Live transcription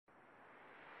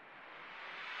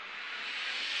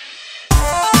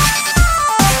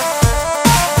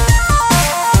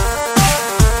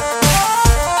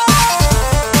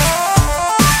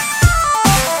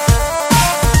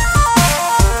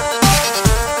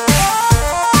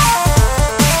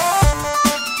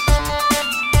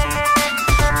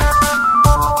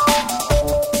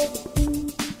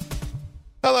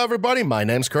everybody. My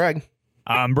name's Craig.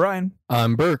 I'm Brian.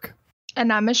 I'm Burke.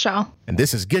 And I'm Michelle. And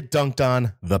this is Get Dunked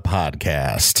On, the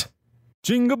podcast.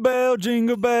 Jingle bell,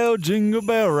 jingle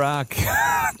rock.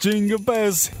 Jingle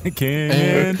bells,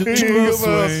 can't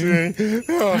swing.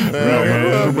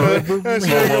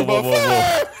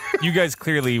 You guys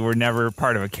clearly were never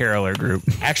part of a caroler group.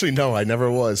 Actually, no, I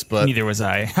never was, but Neither was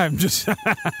I. I was just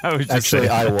Actually,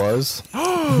 I was.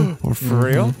 For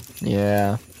real?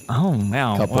 Yeah. Oh,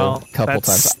 wow. Couple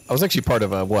times. I was actually part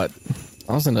of I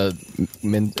was in a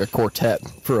quartet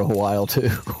for a while too.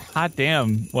 Hot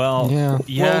damn. Well,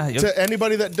 yeah. Well, to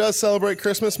anybody that does celebrate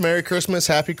Christmas, Merry Christmas,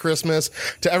 Happy Christmas.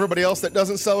 To everybody else that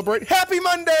doesn't celebrate, Happy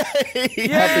Monday. Happy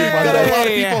That a Monday. lot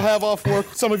of people have off work.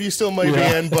 Some of you still may be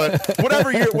in, but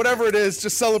whatever it is,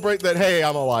 just celebrate that. Hey,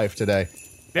 I'm alive today.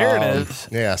 There it is.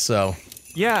 Yeah. So.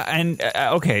 Yeah, and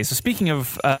okay. So speaking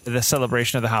of the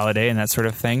celebration of the holiday and that sort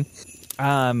of thing,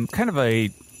 kind of a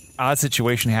odd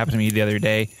situation happened to me the other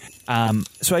day.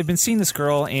 So I've been seeing this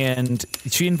girl, and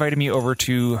she invited me over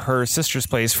to her sister's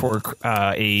place for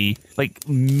a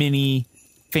mini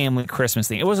family Christmas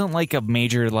thing. It wasn't like a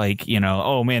major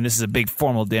oh man, this is a big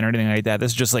formal dinner or anything like that.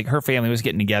 This is just like her family was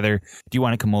getting together. Do you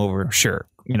want to come over? Sure.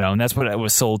 And that's what it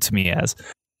was sold to me as.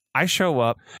 I show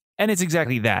up. And it's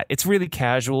exactly that. It's really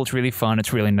casual. It's really fun.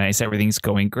 It's really nice. Everything's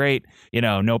going great.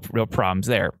 No real problems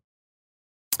there.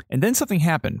 And then something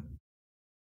happened.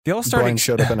 They all started. Brian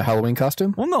showed up in a Halloween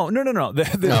costume? Well, no.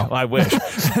 No, I wish.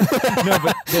 No,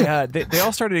 but they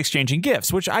all started exchanging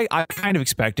gifts, which I kind of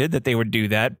expected that they would do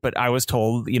that. But I was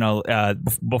told,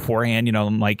 beforehand,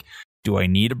 I'm like, do I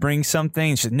need to bring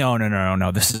something? She said, no.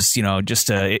 This is, just,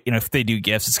 if they do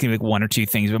gifts, it's going to be like one or two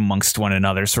things amongst one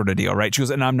another sort of deal, right? She goes,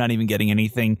 and I'm not even getting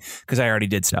anything because I already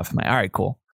did stuff. I'm like, all right,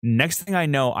 cool. Next thing I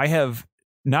know, I have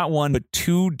not one, but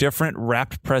two different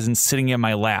wrapped presents sitting in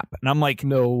my lap. And I'm like,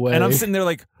 no way. And I'm sitting there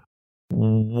like,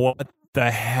 what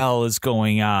the hell is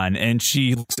going on? And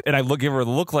I give her a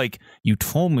look like, you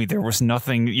told me there was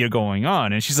nothing going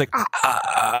on. And she's like,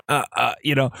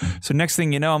 So next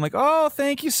thing you know, I'm like, oh,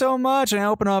 thank you so much. And I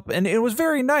open up, and it was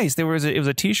very nice. It was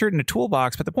a t-shirt and a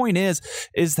toolbox. But the point is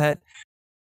that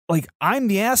I'm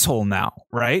the asshole now,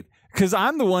 right? Because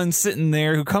I'm the one sitting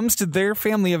there who comes to their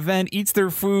family event, eats their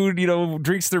food,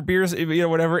 drinks their beers,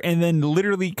 whatever, and then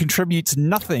literally contributes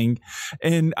nothing.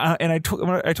 And I told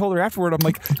her afterward, I'm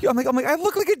like, I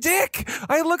look like a dick.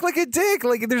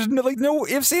 Like there's no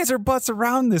ifs, ands, or buts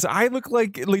around this. I look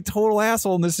like total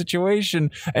asshole in this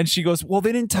situation. And she goes, well,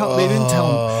 they didn't tell me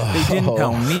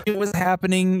it was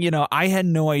happening. I had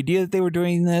no idea that they were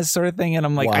doing this sort of thing. And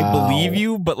I'm like, wow. I believe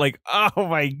you, but oh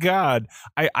my God,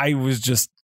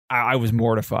 I was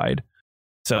mortified.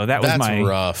 So that's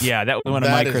rough. Yeah, that was one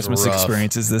of my Christmas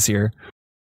experiences this year.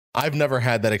 I've never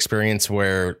had that experience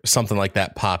where something like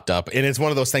that popped up. And it's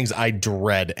one of those things I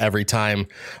dread every time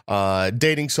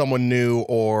dating someone new,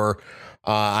 or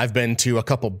I've been to a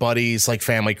couple buddies, like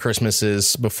family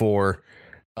Christmases before,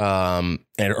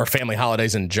 or family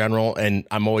holidays in general, and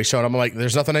I'm always showing up. I'm like,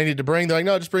 there's nothing I need to bring. They're like,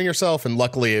 no, just bring yourself. And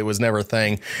luckily it was never a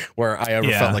thing where I ever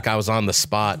felt like I was on the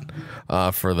spot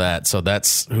for that. So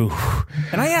that's and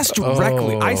I asked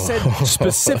directly. I said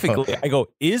specifically, I go,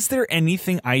 is there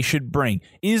anything I should bring?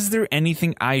 Is there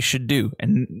anything I should do?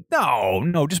 And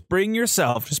no, just bring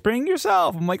yourself.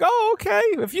 I'm like, oh, okay,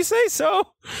 if you say so.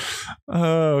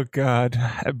 Oh God.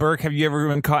 Burke, have you ever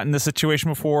been caught in this situation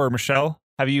before? Or Michelle,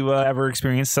 have you ever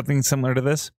experienced something similar to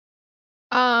this?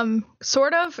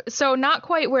 Sort of. So not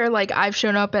quite where I've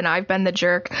shown up and I've been the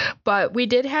jerk, but we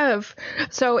did have,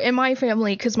 so in my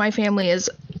family, because my family is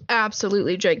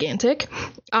absolutely gigantic,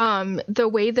 the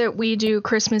way that we do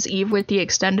Christmas Eve with the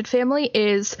extended family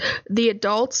is the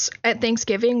adults at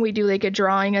Thanksgiving, we do a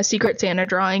drawing, a Secret Santa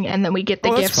drawing, and then we get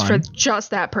the gifts for just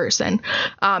that person.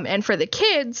 And for the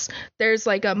kids, there's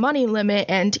a money limit,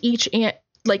 and each aunt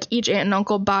and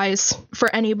uncle buys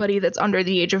for anybody that's under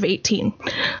the age of 18.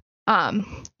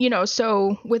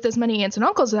 So with as many aunts and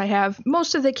uncles as I have,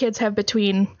 most of the kids have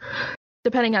between,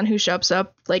 depending on who shows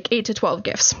up, 8 to 12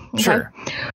 gifts. Okay? Sure.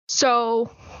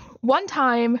 So one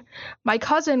time my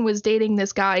cousin was dating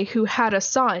this guy who had a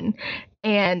son,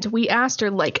 and we asked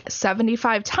her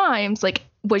 75 times,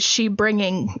 was she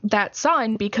bringing that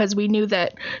son, because we knew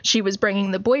that she was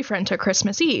bringing the boyfriend to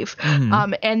Christmas Eve.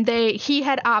 Mm-hmm. And he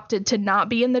had opted to not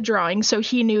be in the drawing, so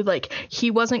he knew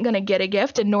he wasn't going to get a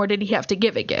gift, and nor did he have to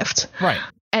give a gift. Right.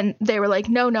 And they were like,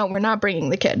 no, we're not bringing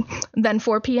the kid. Then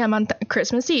 4 p.m. on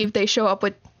Christmas Eve, they show up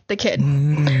with the kid.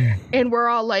 And we're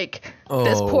all like,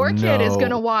 this poor kid is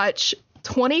going to watch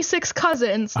 26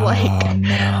 cousins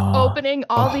no. opening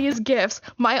all these gifts.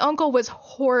 My uncle was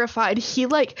horrified. He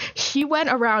went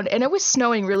around, and it was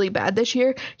snowing really bad this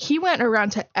year. He went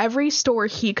around to every store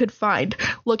he could find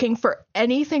looking for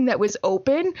anything that was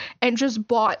open and just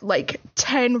bought like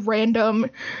 10 random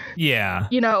things.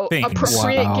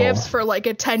 appropriate gifts for like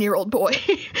a 10-year-old boy.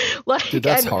 Dude,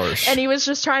 that's harsh. And he was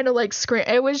just trying to like scream.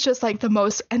 It was just like the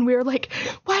most, and we were like,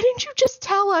 why didn't you just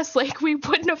tell us? Like, we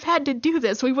wouldn't have had to do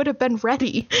this. We would have been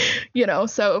ready,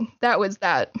 so that was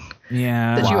that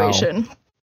situation. Wow.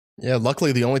 Yeah,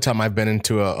 luckily the only time I've been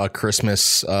into a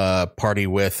Christmas party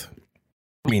with,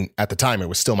 I mean, at the time it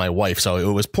was still my wife, so it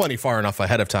was plenty far enough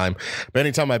ahead of time. But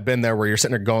anytime I've been there where you're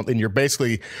sitting there going, and you're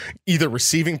basically either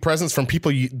receiving presents from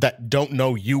people that don't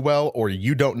know you well, or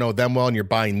you don't know them well, and you're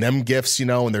buying them gifts,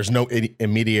 and there's no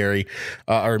intermediary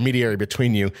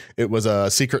between you. It was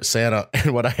a Secret Santa,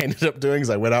 and what I ended up doing is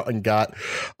I went out and got,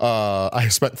 I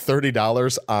spent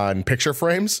 $30 on picture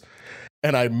frames.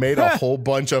 And I made a whole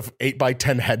bunch of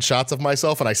 8x10 headshots of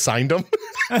myself, and I signed them.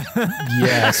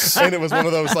 Yes. And it was one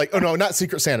of those like, oh no, not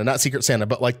Secret Santa,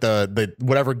 but like the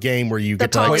whatever game where you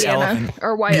get to Tall like Santa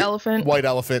or White Elephant. White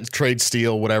Elephant, trade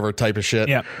steel, whatever type of shit.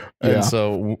 Yeah. And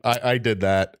so I did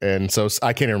that. And so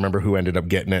I can't even remember who ended up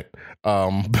getting it.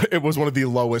 But it was one of the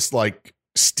lowest like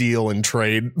steal and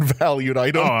trade valued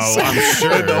items. Oh, I'm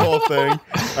sure. The whole thing.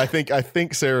 I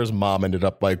think Sarah's mom ended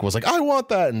up was like, I want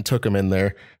that, and took him in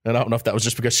there. And I don't know if that was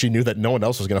just because she knew that no one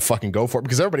else was gonna fucking go for it,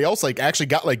 because everybody else like actually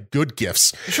got like good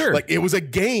gifts. Sure. Like it was a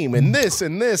game and this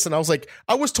and this. And I was like,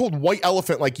 I was told White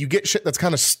Elephant, like you get shit that's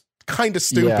kind of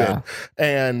stupid,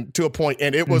 and to a point,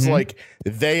 and it was like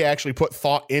they actually put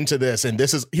thought into this, and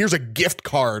here's a gift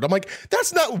card. I'm like,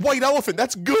 that's not White Elephant,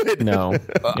 that's good. No.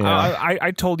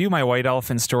 I told you my White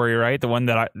Elephant story, right? The one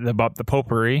about the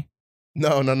potpourri.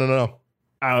 No.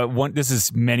 This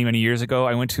is many years ago.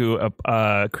 I went to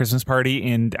a Christmas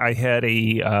party, and I had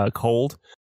a cold,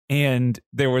 and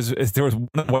there was one of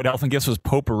the White Elephant gifts was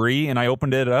potpourri, and I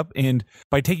opened it up, and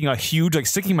by taking a huge, like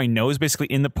sticking my nose basically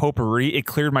in the potpourri, it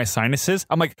cleared my sinuses.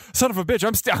 I'm like, son of a bitch,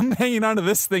 I'm hanging on to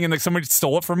this thing, and like somebody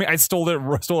stole it from me. I stole it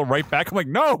right back. I'm like,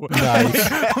 no.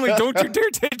 Nice. I'm like, don't you dare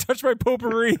touch my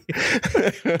potpourri.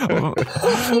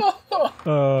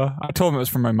 I told him it was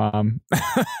from my mom.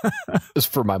 It's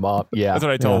for my mom. Yeah. That's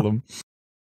what I told him.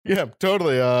 Yeah,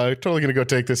 totally gonna go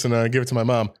take this and give it to my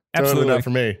mom. Absolutely Totally not for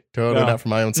me. Totally not for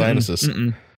my own sinuses.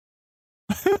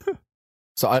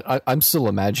 So I'm still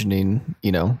imagining,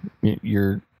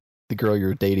 you're the girl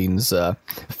you're dating's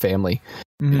family.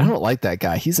 I don't like that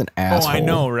guy. He's an asshole. Oh, I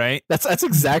know, right? That's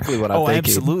exactly what I'm thinking.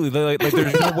 Absolutely. Like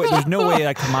there's no way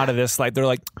I come out of this like they're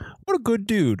like, what a good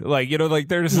dude. Like, like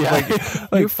they're just like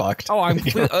you're fucked. Oh, I'm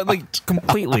like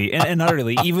completely and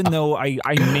utterly. Even though I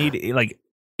made like.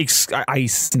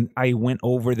 I went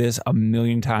over this a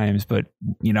million times, but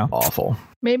awful.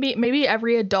 Maybe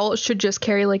every adult should just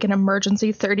carry like an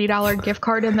emergency $30 gift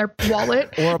card in their wallet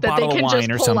or a that they bottle can of just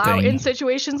wine or pull something out in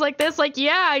situations like this. Like,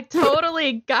 yeah, I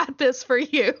totally got this for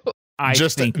you.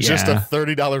 Just a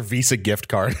 $30 Visa gift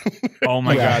card. Oh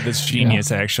my God, that's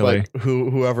genius! Actually, like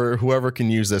whoever can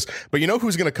use this, but you know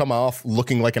who's going to come off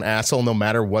looking like an asshole no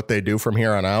matter what they do from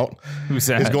here on out? Who's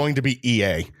that? Is going to be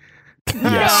EA.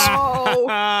 Yes. No,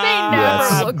 they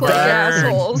never look like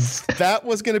assholes. That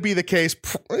was going to be the case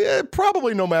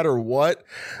probably no matter what,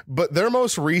 but their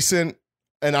most recent,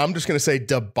 and I'm just going to say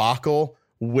debacle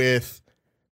with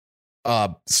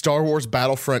Star Wars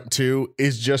Battlefront 2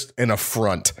 is just an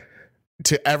affront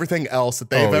to everything else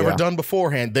that they've ever done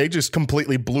beforehand. They just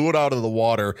completely blew it out of the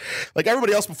water. Like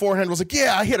everybody else beforehand was like,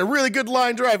 yeah, I hit a really good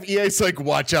line drive. EA's like,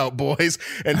 watch out, boys,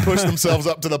 and pushed themselves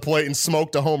up to the plate and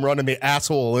smoked a home run in the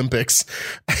asshole Olympics.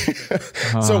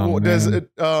 Does it,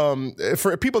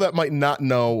 for people that might not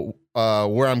know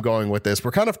where I'm going with this,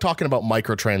 we're kind of talking about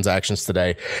microtransactions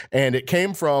today, and it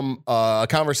came from a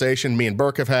conversation me and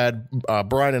Burke have had,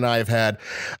 Brian and I have had,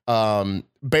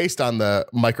 based on the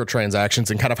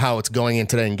microtransactions and kind of how it's going in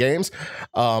today in games.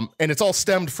 And it's all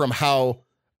stemmed from how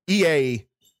EA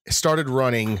started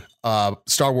running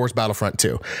Star Wars Battlefront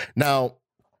 2. Now,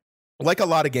 like a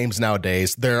lot of games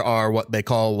nowadays, there are what they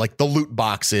call like the loot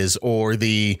boxes or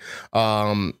the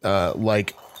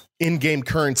like in-game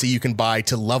currency you can buy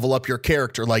to level up your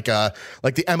character, like the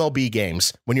MLB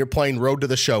games when you're playing Road to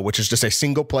the Show, which is just a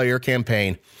single player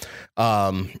campaign.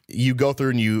 You go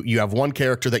through and you have one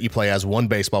character that you play as, one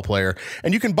baseball player,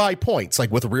 and you can buy points.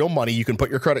 Like with real money, you can put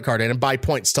your credit card in and buy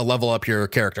points to level up your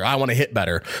character. I want to hit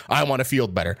better. I want to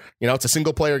field better. It's a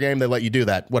single player game. They let you do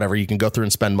that. Whatever. You can go through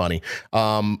and spend money.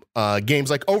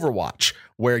 Games like Overwatch,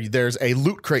 where there's a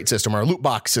loot crate system, or a loot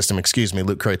box system, excuse me.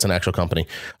 Loot crate's an actual company.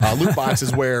 Loot box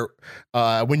is where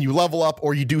when you level up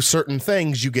or you do certain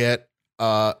things, you get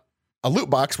a loot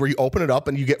box where you open it up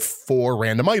and you get 4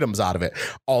 random items out of it.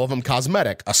 All of them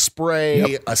cosmetic, a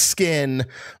spray, a skin,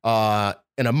 an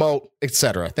emote,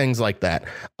 etc. Things like that.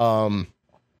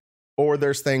 Or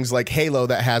there's things like Halo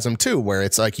that has them too, where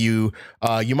it's like you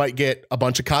might get a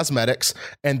bunch of cosmetics,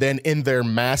 and then in their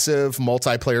massive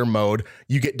multiplayer mode,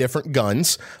 you get different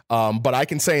guns. But I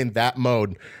can say in that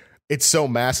mode, it's so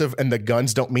massive, and the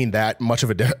guns don't mean that much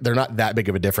of they're not that big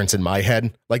of a difference in my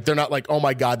head. Like, they're not like, oh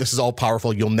my God, this is all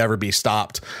powerful, you'll never be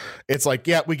stopped. It's like,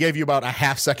 yeah, we gave you about a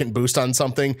half-second boost on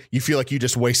something. You feel like you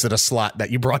just wasted a slot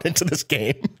that you brought into this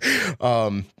game.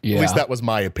 At least that was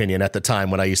my opinion at the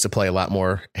time when I used to play a lot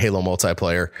more Halo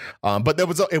multiplayer. But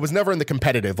it was never in the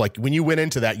competitive. Like, when you went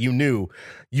into that, you knew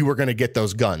you were going to get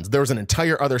those guns. There was an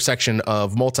entire other section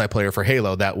of multiplayer for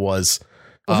Halo that was...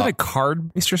 Was it a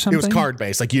card based or something? It was card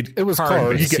based. Like, it was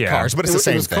cards. You get cards, but it's the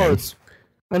same thing. Cards.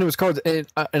 And it was cards, and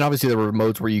obviously there were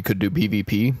modes where you could do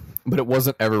PvP, but it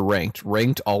wasn't ever ranked.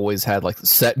 Ranked always had like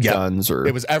set guns, or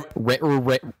it was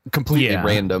completely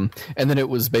random. And then it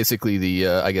was basically the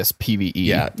I guess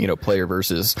PvE, player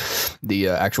versus the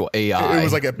actual AI. It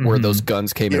was like where those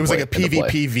guns came. It was like a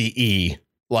PvP VE.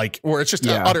 Like, where it's just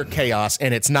utter chaos,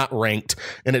 and it's not ranked,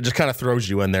 and it just kind of throws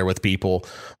you in there with people.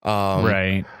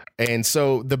 Right. And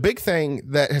so the big thing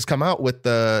that has come out with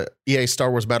the EA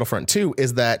Star Wars Battlefront 2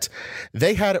 is that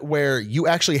they had it where you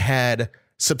actually had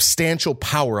substantial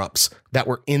power-ups that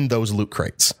were in those loot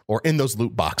crates or in those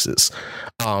loot boxes.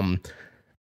 And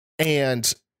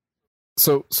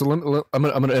so I'm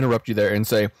going to interrupt you there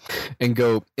and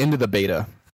go into the beta.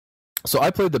 So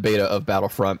I played the beta of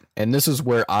Battlefront, and this is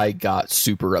where I got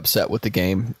super upset with the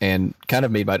game and kind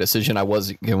of made my decision I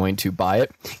wasn't going to buy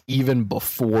it, even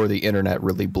before the internet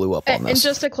really blew up on this. And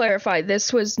just to clarify,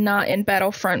 this was not in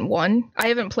Battlefront 1? I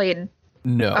haven't played...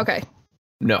 No. Okay.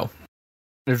 No.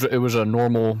 It was a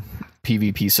normal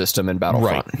PvP system in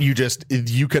Battlefront. Right.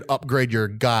 You could upgrade your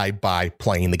guy by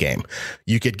playing the game.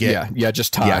 You could get... Yeah,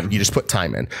 just time. Yeah, you just put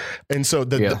time in. And so...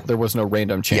 there was no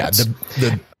random chance.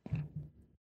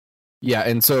 Yeah,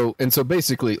 and so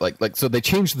basically, so they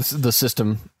changed the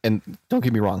system, and don't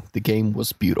get me wrong, the game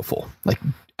was beautiful, like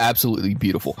absolutely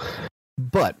beautiful.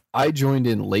 But I joined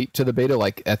in late to the beta,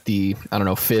 like at the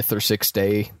 5th or 6th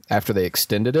day after they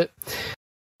extended it.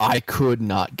 I could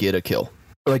not get a kill.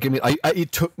 Like, I mean,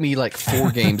 it took me like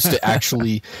 4 games to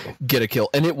actually get a kill.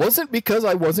 And it wasn't because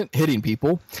I wasn't hitting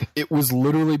people. It was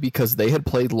literally because they had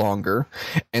played longer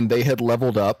and they had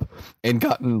leveled up and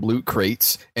gotten loot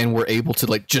crates and were able to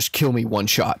like just kill me one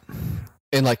shot.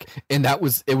 And it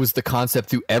was the concept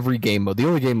through every game mode. The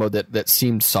only game mode that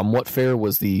seemed somewhat fair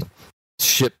was the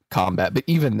ship combat. But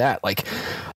even that, like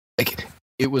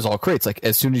it was all crates. Like,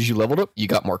 as soon as you leveled up, you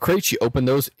got more crates, you open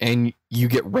those, and you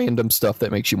get random stuff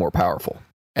that makes you more powerful.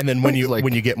 And then when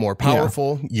you get more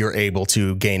powerful, you're able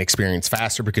to gain experience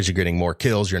faster because you're getting more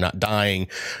kills, you're not dying,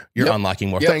 you're unlocking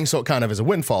more things. So it kind of is a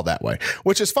windfall that way,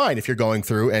 which is fine if you're going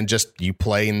through and just you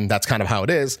play, and that's kind of how it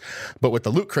is. But with the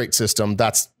loot crate system,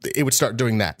 it would start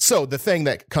doing that. So the thing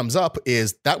that comes up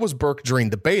is that was broke during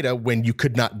the beta when you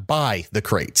could not buy the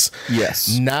crates.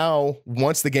 Yes. Now,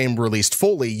 once the game released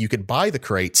fully, you could buy the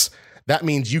crates. That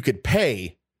means you could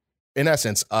pay, in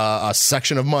essence, a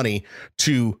section of money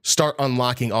to start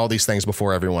unlocking all these things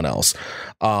before everyone else.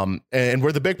 And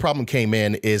where the big problem came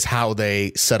in is how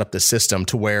they set up the system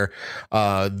to where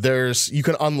you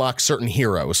can unlock certain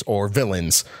heroes or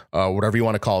villains, whatever you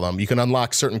want to call them. You can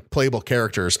unlock certain playable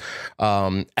characters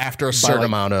after a certain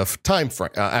amount of time.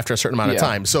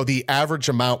 Time. So the average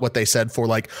amount, what they said for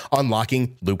like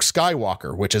unlocking Luke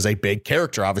Skywalker, which is a big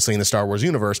character, obviously in the Star Wars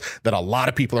universe, that a lot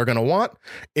of people are going to want,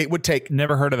 it would take.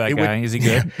 Never heard of that guy. Is he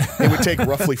good? It would take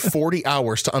roughly 40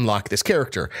 hours to unlock this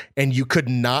character, and you could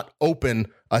not open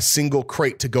a single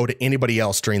crate to go to anybody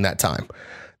else during that time.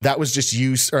 That was just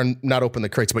used, or not open the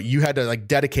crates, but you had to like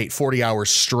dedicate 40 hours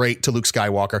straight to Luke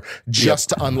Skywalker just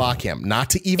to unlock him,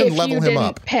 not to even level him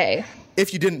up.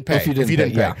 If you didn't pay.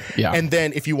 Yeah. And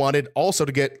then if you wanted also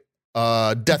to get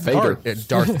Darth Vader,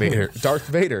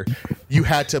 you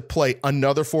had to play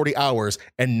another 40 hours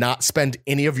and not spend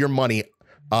any of your money,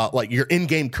 like your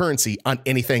in-game currency, on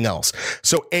anything else.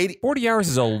 So 40 hours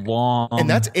is a long, and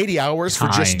that's 80 hours for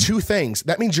just 2 things.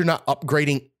 That means you're not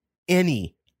upgrading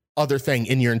any other thing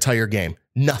in your entire game.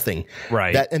 nothing.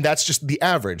 Right. And that's just the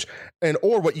average. And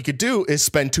or what you could do is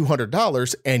spend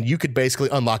 $200 and you could basically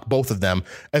unlock both of them,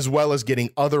 as well as getting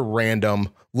other random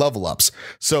level ups.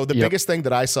 So the biggest thing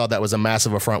that I saw that was a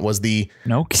massive affront was the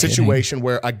situation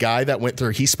where a guy that went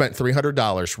through, he spent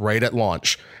 $300 right at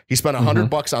launch. He spent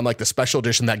 $100 on like the special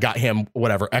edition that got him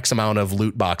whatever X amount of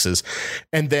loot boxes.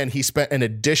 And then he spent an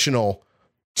additional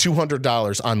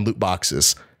 $200 on loot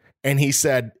boxes. And he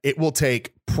said, it will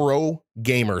take pro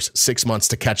gamers 6 months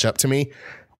to catch up to me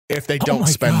if they don't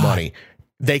spend money.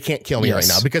 They can't kill me right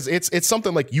now, because it's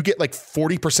something like you get like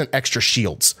 40% extra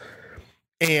shields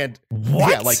and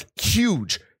like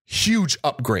huge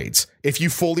upgrades if you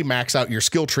fully max out your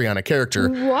skill tree on a character.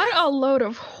 What a load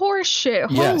of horse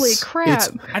shit. Holy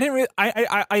crap. I didn't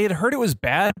I had heard it was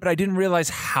bad, but I didn't realize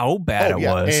how bad it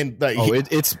was. And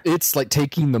it's like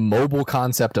taking the mobile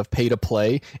concept of pay to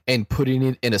play and putting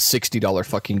it in a $60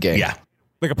 fucking game. Yeah.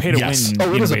 Like a pay to win.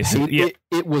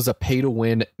 It was a pay to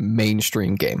win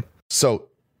mainstream game. So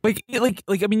like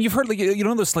I mean, you've heard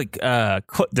those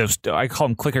those, I call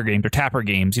them clicker games or tapper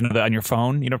games, on your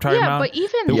phone, what I'm talking about? But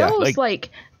even those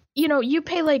you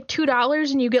pay like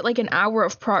 $2 and you get like an hour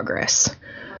of progress.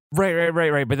 Right.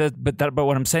 But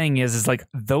what I'm saying is like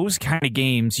those kind of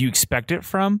games you expect it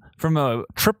from a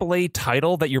AAA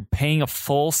title that you're paying a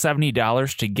full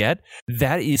 $70 to get.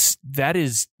 That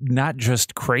is not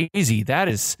just crazy. That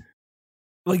is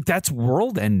like, that's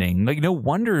world ending. Like, no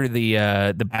wonder the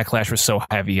backlash was so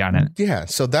heavy on it. Yeah.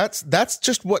 So that's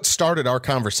just what started our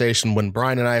conversation when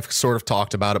Brian and I have sort of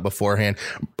talked about it beforehand.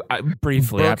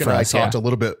 Briefly, Brooke and I talked a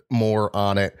little bit more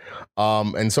on it.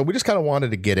 And so we just kind of wanted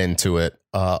to get into it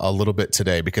a little bit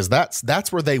today, because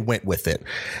that's where they went with it.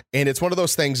 And it's one of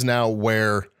those things now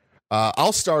where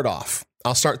I'll start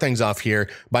things off here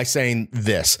by saying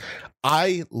this.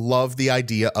 I love the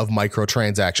idea of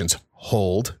microtransactions.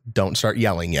 Don't start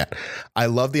yelling yet. I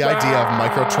love the idea of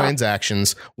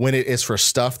microtransactions when it is for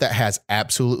stuff that has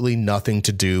absolutely nothing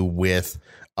to do with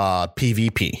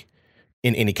PvP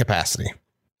in any capacity.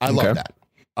 I love that.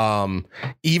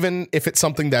 Even if it's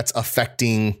something that's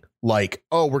affecting, like,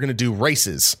 oh, we're going to do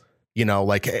races,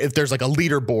 like if there's like a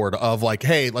leaderboard of like,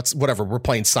 hey, we're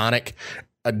playing Sonic.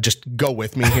 Just go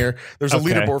with me here. There's a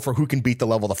leaderboard for who can beat the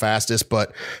level the fastest,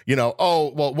 but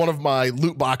one of my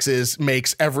loot boxes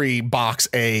makes every box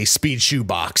a speed shoe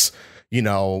box.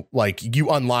 Like you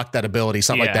unlock that ability,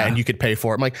 something like that, and you could pay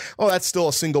for it. I'm like, oh, that's still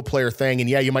a single player thing. And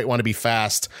yeah, you might want to be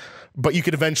fast, but you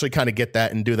could eventually kind of get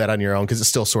that and do that on your own, because it's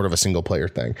still sort of a single player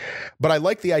thing. But I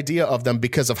like the idea of them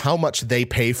because of how much they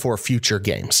pay for future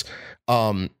games.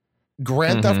 Grand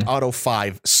Theft Auto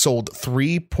 5 sold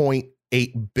 $3.8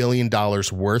 billion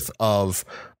worth of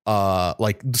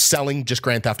like selling just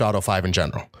Grand Theft Auto 5 in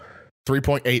general.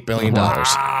 $3.8 billion.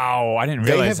 Wow, I didn't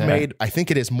realize they have made, I think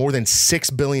it is more than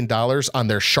 $6 billion on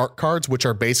their shark cards, which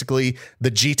are basically the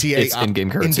GTA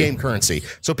in-game currency.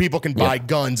 So people can buy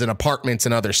guns and apartments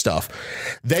and other stuff.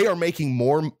 They are making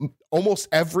more, almost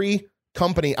every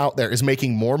company out there is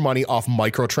making more money off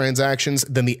microtransactions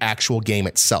than the actual game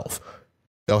itself.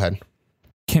 Go ahead.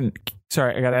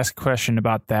 Sorry, I got to ask a question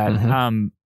about that.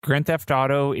 Grand Theft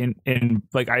Auto in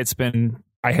like I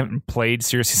haven't played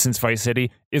seriously since Vice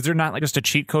City. Is there not like just a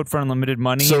cheat code for unlimited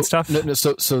money and stuff? No.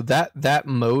 So that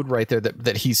mode right there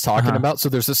that he's talking about. So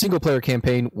there's a single player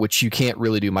campaign which you can't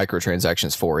really do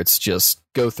microtransactions for. It's just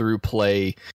go through,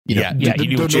 play.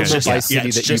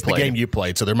 It's just the game you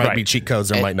played. So there might be cheat codes.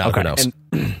 There might not. Who knows?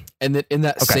 And then in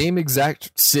that same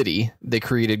exact city, they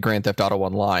created Grand Theft Auto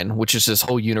Online, which is this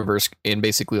whole universe in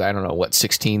basically,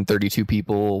 32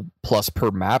 people plus per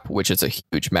map, which is a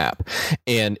huge map.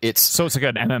 And it's like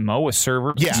an MMO with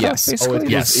servers. Yeah. Yes.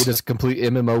 It is a complete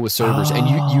MMO with servers, and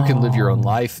you can live your own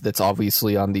life. That's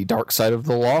obviously on the dark side of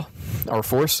the law or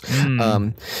force.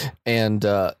 That's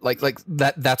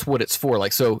what it's for.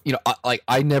 Like, so,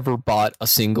 I never bought a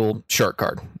single shark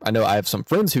card. I know I have some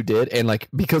friends who did, and like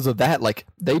because of that, like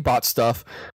they bought stuff.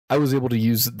 I was able to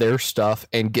use their stuff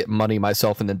and get money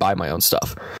myself and then buy my own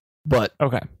stuff. But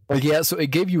so it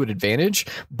gave you an advantage,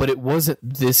 but it wasn't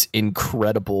this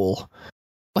incredible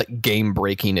like game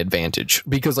breaking advantage,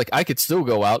 because like I could still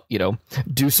go out,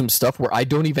 do some stuff where I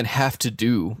don't even have to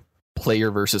do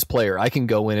player versus player. I can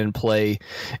go in and play,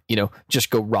 just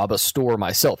go rob a store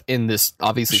myself in this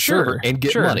obviously server and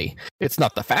get money. It's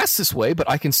not the fastest way, but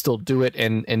I can still do it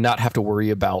and not have to worry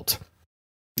about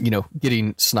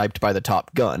getting sniped by the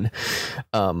top gun.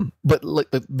 But like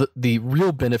the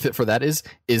real benefit for that is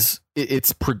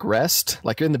it's progressed.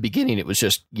 Like in the beginning, it was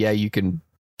just, you can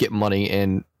get money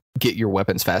and get your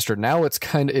weapons faster. Now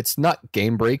it's not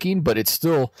game breaking, but it's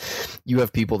still, you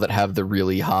have people that have the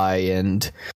really high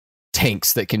end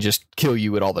tanks that can just kill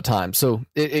you at all the time. So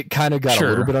it kind of got a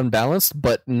little bit unbalanced,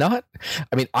 but not.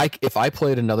 I mean, if I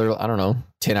played another, I don't know,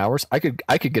 10 hours, I could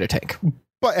get a tank.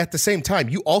 But at the same time,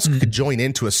 you also could join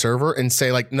into a server and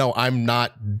say like, no, I'm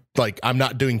not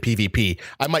doing PvP.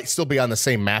 I might still be on the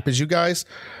same map as you guys.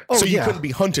 So you couldn't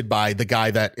be hunted by the guy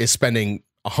that is spending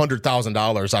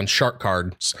 $100,000 on shark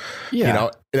cards, you know,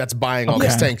 that's buying all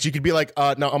these tanks. You could be like, no,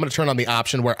 I'm going to turn on the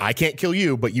option where I can't kill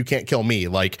you, but you can't kill me.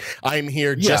 Like, I'm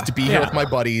here just to be here with my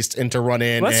buddies and to run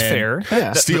in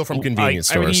and steal from convenience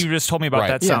stores. I mean, you just told me about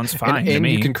that. Sounds fine to and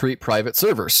me. You can create private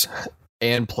servers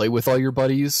and play with all your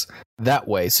buddies that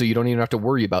way, so you don't even have to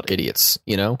worry about idiots,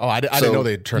 you know? Oh, I didn't know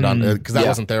they turned on, because that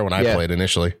wasn't there when I played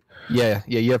initially. Yeah,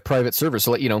 you have private servers.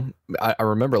 So, like, you know, I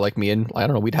remember like me and, I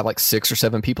don't know, we'd have like 6 or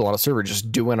 7 people on a server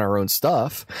just doing our own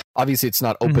stuff. Obviously, it's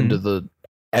not open to the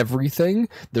everything.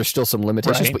 There's still some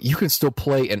limitations, but you can still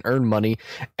play and earn money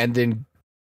and then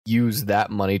use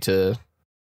that money to,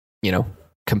 you know,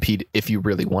 compete if you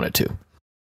really wanted to.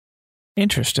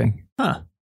 Interesting. Huh.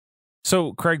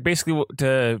 So, Craig, basically,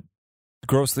 to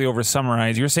grossly over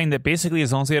summarize, you're saying that basically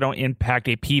as long as they don't impact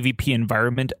a PvP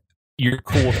environment, you're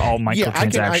cool with all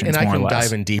microtransactions. I can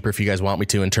dive in deeper if you guys want me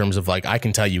to, in terms of like, I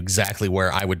can tell you exactly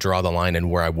where I would draw the line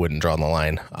and where I wouldn't draw the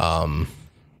line. I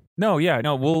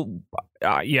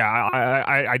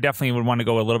definitely would want to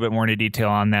go a little bit more into detail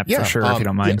on that for sure, if you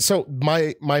don't mind. Yeah, so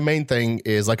my main thing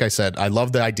is, like I said, I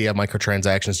love the idea of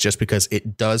microtransactions just because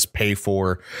it does pay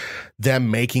for them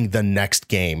making the next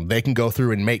game. They can go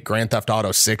through and make Grand Theft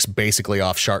Auto 6 basically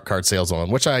off shark card sales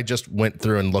alone, which I just went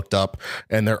through and looked up,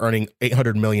 and they're earning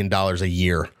 $800 million a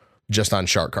year just on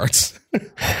shark cards,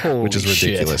 which is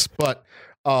ridiculous. Shit. But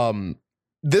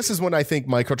this is when I think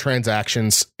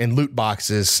microtransactions and loot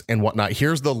boxes and whatnot,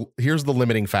 here's the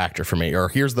limiting factor for me, or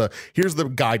here's the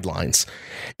guidelines.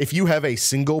 If you have a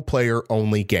single player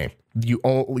only game,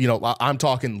 I'm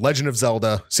talking Legend of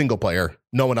Zelda single player,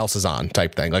 no one else is on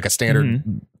type thing, like a standard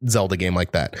Zelda game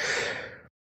like that.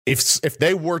 If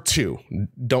they were to,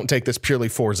 don't take this purely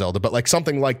for Zelda, but like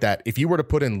something like that, if you were to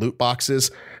put in loot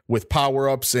boxes with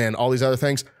power-ups and all these other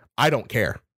things, I don't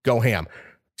care. Go ham.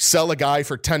 Sell a guy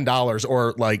for $10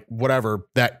 or like whatever,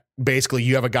 that basically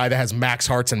you have a guy that has max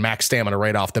hearts and max stamina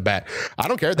right off the bat. I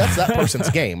don't care. That's that person's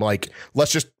game. Like,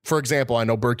 let's just, for example, I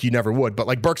know Burke, you never would, but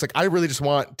like Burke's like, I really just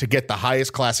want to get the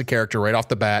highest classic character right off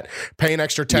the bat, pay an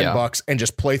extra $10 and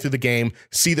just play through the game,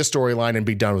 see the storyline and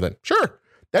be done with it. Sure.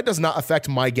 That does not affect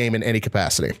my game in any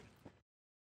capacity.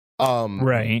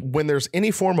 When there's any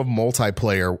form of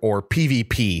multiplayer or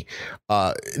PvP,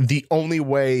 the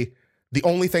only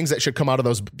things that should come out of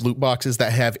those loot boxes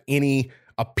that have any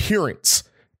appearance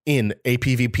in a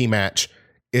PvP match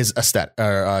is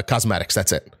cosmetics.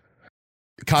 That's it.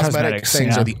 Cosmetic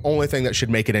things are the only thing that should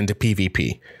make it into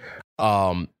PvP.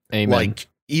 Amen. Like,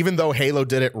 even though Halo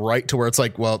did it right to where it's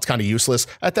like, well, it's kind of useless.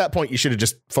 At that point, you should have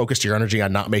just focused your energy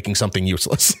on not making something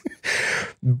useless.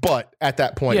 But at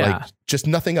that point, like, just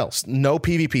nothing else. No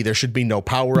PvP. There should be no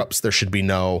power-ups. There should be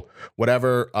no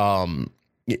whatever.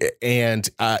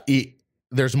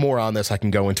 There's more on this I can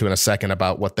go into in a second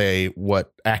about what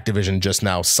Activision just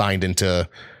now signed into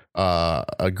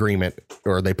agreement,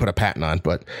 or they put a patent on,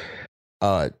 but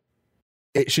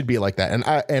it should be like that.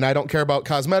 And I don't care about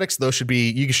cosmetics. You should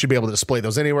be able to display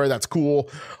those anywhere. That's cool.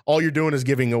 All you're doing is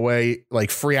giving away like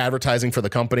free advertising for the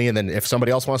company. And then if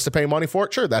somebody else wants to pay money for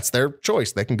it, sure, that's their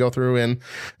choice. They can go through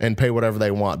and pay whatever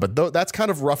they want. But that's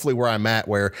kind of roughly where I'm at,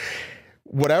 where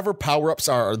whatever power-ups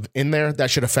are in there,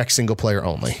 that should affect single player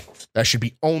only. That should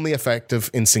be only effective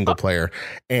in single player.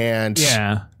 And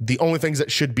the only things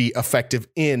that should be effective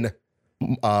in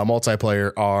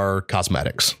multiplayer are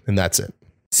cosmetics, and that's it.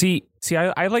 See,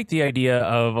 I like the idea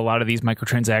of a lot of these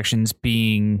microtransactions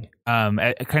being kind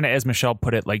of, as Michelle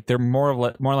put it, like they're more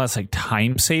or less like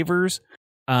time savers,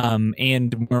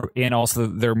 and also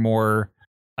they're more,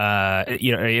 as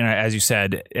you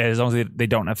said, as long as they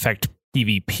don't affect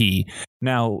PvP.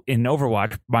 Now, in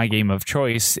Overwatch, my game of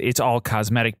choice, it's all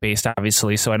cosmetic based,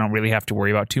 obviously, so I don't really have to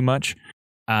worry about too much.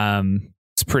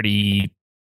 It's pretty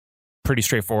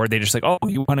straightforward. They just like, oh,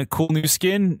 you want a cool new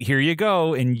skin? Here you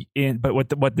go. But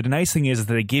what the nice thing is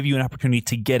that they give you an opportunity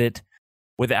to get it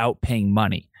without paying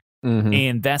money,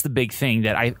 and that's the big thing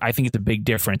that I think it's a big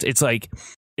difference. It's like,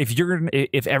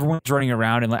 if everyone's running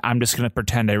around and like, I'm just gonna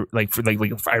pretend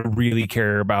if I really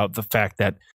care about the fact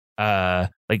that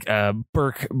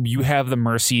Burke, you have the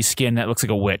Mercy skin that looks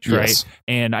like a witch, right?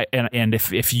 And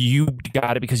if you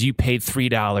got it because you paid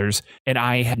 $3 and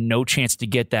I had no chance to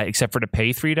get that except for to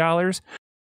pay $3,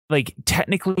 like,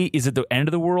 technically, is it the end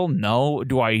of the world? No.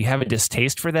 Do I have a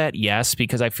distaste for that? Yes,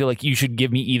 because I feel like you should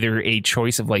give me either a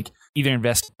choice of like either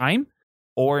invest time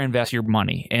or invest your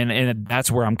money. And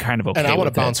that's where I'm kind of okay. And I want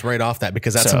to with it. bounce right off that,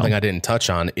 because that's something I didn't touch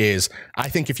on, is I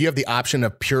think if you have the option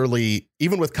of purely,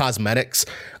 even with cosmetics,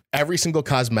 every single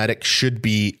cosmetic should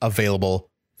be available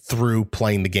through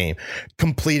playing the game,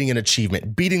 completing an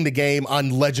achievement, beating the game on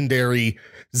legendary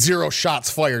 0 shots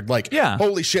fired, like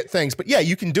holy shit things. But yeah,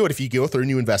 you can do it if you go through and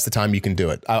you invest the time, you can do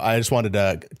it. I just wanted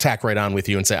to tack right on with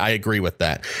you and say I agree with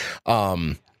that.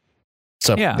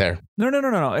 So there. No,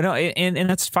 and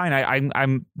that's fine.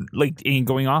 I'm like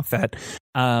going off that.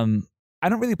 I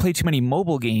don't really play too many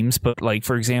mobile games, but like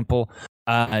for example,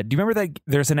 do you remember that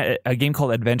there's a game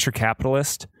called Adventure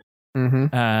Capitalist?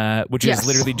 Which is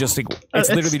literally just a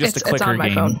clicker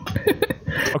game. Phone.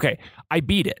 Okay, I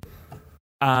beat it.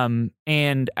 And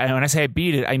when I say I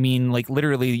beat it, I mean like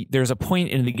literally there's a point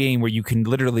in the game where you can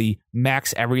literally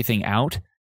max everything out,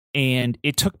 and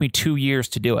it took me 2 years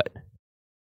to do it.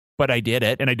 But I did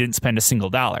it, and I didn't spend a single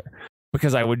dollar,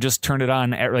 because I would just turn it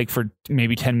on at like for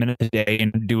maybe 10 minutes a day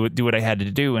and do what I had to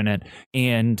do in it.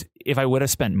 And if I would have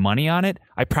spent money on it,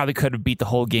 I probably could have beat the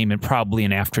whole game in probably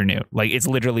an afternoon. Like it's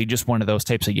literally just one of those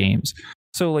types of games.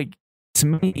 So like to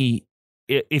me,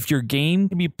 if your game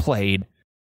can be played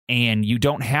and you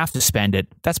don't have to spend it,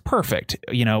 that's perfect,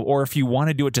 you know. Or if you want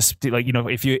to do it, just like, you know,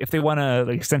 if they want to,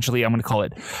 like, essentially, I'm going to call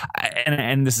it,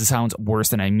 and this sounds worse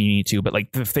than I mean to, but like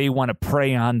if they want to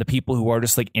prey on the people who are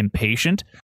just like impatient,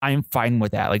 I'm fine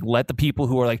with that. Like, let the people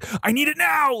who are like, I need it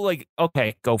now, like,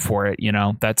 okay, go for it. You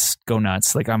know, that's go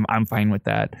nuts. Like, I'm fine with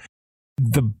that.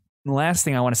 The last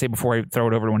thing I want to say before I throw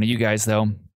it over to one of you guys,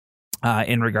 though,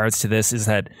 in regards to this, is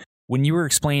that when you were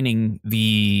explaining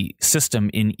the system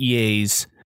in EA's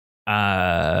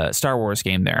Star Wars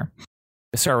game there,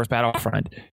 Star Wars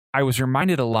Battlefront, I was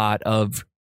reminded a lot of,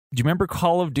 do you remember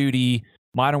Call of Duty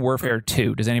Modern Warfare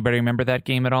 2? Does anybody remember that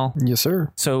game at all? Yes,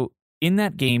 sir. So in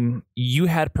that game, you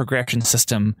had a progression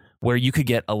system where you could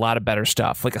get a lot of better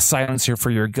stuff, like a silencer for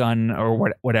your gun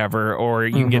or whatever, or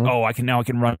you can get, I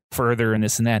can run further and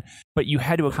this and that. But you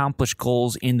had to accomplish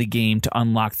goals in the game to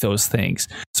unlock those things.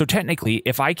 So technically,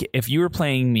 if you were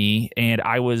playing me and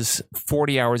I was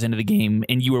 40 hours into the game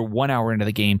and you were 1 hour into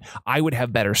the game, I would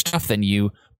have better stuff than you.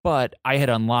 But I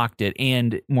had unlocked it,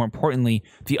 and more importantly,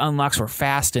 the unlocks were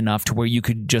fast enough to where you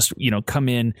could just, you know, come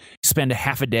in, spend a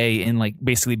half a day, and like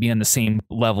basically be on the same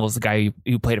level as the guy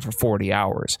who played it for 40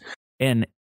 hours. And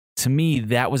to me,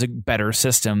 that was a better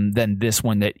system than this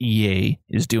one that EA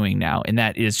is doing now, and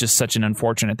that is just such an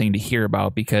unfortunate thing to hear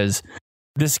about, because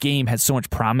this game had so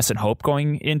much promise and hope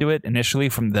going into it initially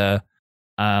from the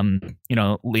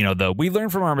the we learn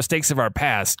from our mistakes of our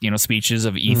past, you know, speeches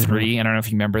of E3. I don't know if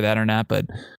you remember that or not, but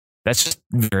that's just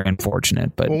very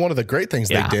unfortunate. But well, one of the great things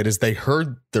they did is they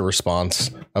heard the response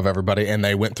of everybody, and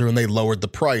they went through and they lowered the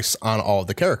price on all of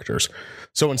the characters.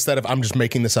 So instead of, I'm just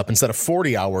making this up, instead of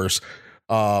 40 hours,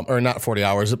 or not 40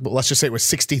 hours, but let's just say it was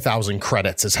 60,000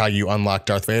 credits is how you unlock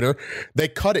Darth Vader. They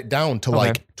cut it down to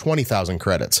like 20,000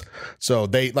 credits. So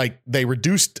they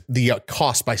reduced the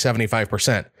cost by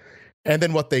 75%. And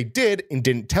then what they did and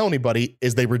didn't tell anybody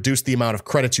is they reduced the amount of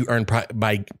credits you earn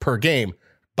per game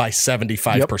by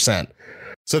 75%.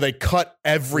 So they cut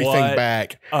everything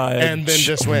back and then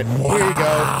just went, here you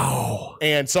go.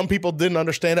 And some people didn't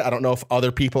understand it. I don't know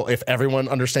if everyone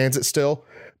understands it still,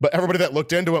 but everybody that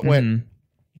looked into it went,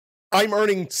 I'm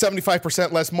earning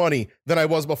 75% less money than I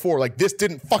was before. Like, this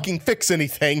didn't fucking fix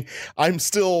anything. it's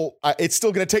still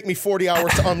going to take me 40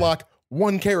 hours to unlock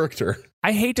one character.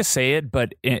 I hate to say it,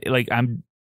 but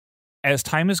as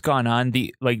time has gone on,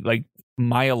 the like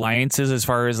my alliances as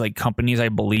far as like companies I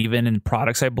believe in and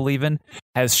products I believe in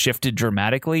has shifted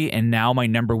dramatically, and now my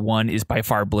number one is by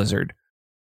far Blizzard.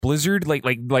 Blizzard, like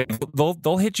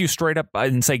they'll hit you straight up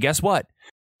and say, guess what?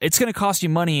 It's going to cost you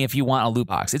money if you want a loot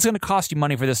box. It's going to cost you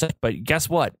money for this stuff, but guess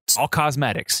what? It's all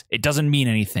cosmetics. It doesn't mean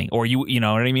anything. Or you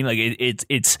know what I mean? Like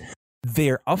it's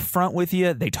they're upfront with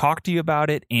you. They talk to you about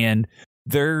it, and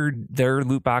their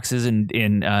loot boxes and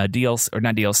DLC, or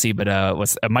not DLC, but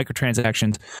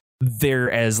microtransactions. They're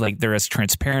as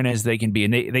transparent as they can be,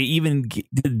 and they even,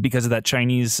 because of that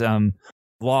Chinese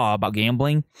law about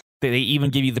gambling, they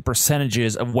even give you the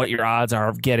percentages of what your odds are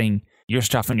of getting your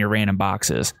stuff in your random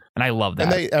boxes, and I love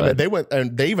that.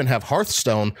 And they even have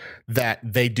Hearthstone that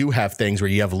they do have things where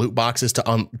you have loot boxes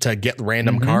to get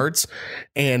random cards,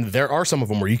 and there are some of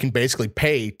them where you can basically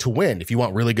pay to win if you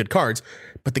want really good cards,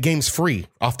 but the game's free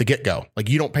off the get-go. Like,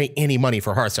 you don't pay any money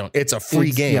for Hearthstone. It's a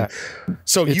free game.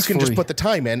 So you can just put the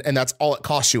time in, and that's all it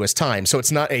costs you is time. So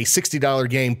it's not a $60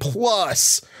 game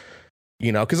plus,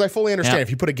 you know, because I fully understand if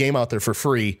you put a game out there for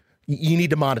free, you need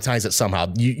to monetize it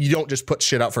somehow. You don't just put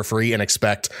shit out for free and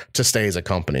expect to stay as a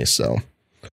company. So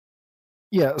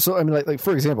Yeah, so I mean, like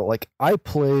for example, like I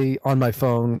play on my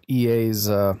phone EA's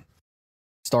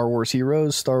Star Wars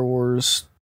Heroes, Star Wars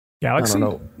Galaxy. I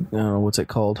don't know what's it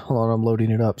called. Hold on, I'm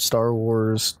loading it up. Star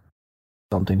Wars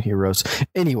something Heroes.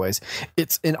 Anyways,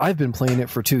 and I've been playing it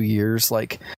for 2 years,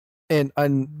 like, and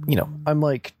I'm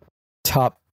like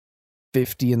top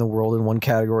 50 in the world in one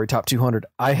category, top 200.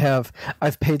 I've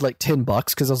paid like $10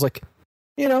 because I was like,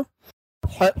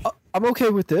 I'm okay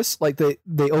with this. Like they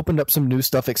opened up some new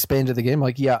stuff, expanded the game.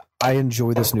 Like, yeah, I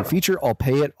enjoy this new feature. I'll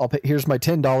pay it. Here's my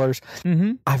 $10.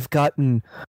 Mm-hmm. I've gotten,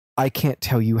 I can't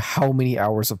tell you how many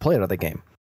hours of play out of the game.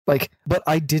 Like, but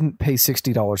I didn't pay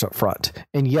 $60 up front.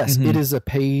 And yes, it is a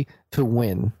pay to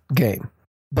win game.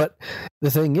 But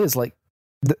the thing is, like,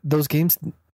 those games,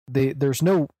 there's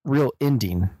no real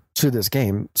ending to this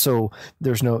game. So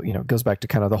there's no, it goes back to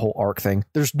kind of the whole arc thing.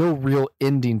 There's no real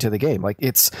ending to the game. Like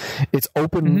it's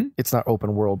open. It's not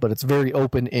open world, but it's very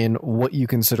open in what you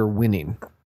consider winning.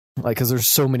 Like, cause there's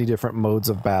so many different modes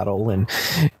of battle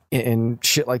and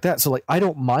shit like that. So like, I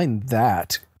don't mind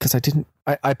that because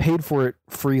I paid for it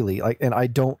freely. Like, and I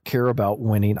don't care about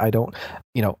winning. I don't,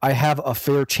 I have a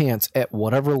fair chance at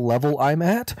whatever level I'm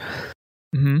at.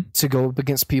 To go up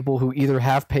against people who either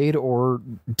have paid or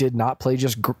did not play,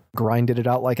 just grinded it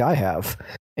out like I have,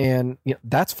 and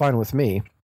that's fine with me.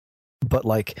 But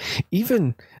like,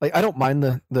 even like, I don't mind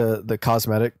the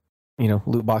cosmetic,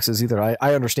 loot boxes either.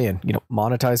 I understand,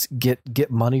 monetize,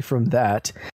 get money from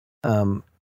that.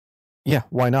 Yeah,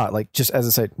 why not? Like, just as I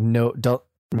said, no,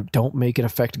 don't make it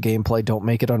affect gameplay. Don't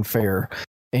make it unfair,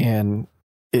 and.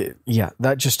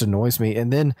 That just annoys me.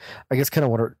 And then I guess kind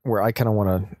of where I kind of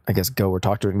want to, I guess, go or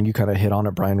talk to it, and you kind of hit on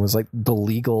it, Brian, was like the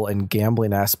legal and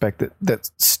gambling aspect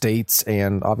that states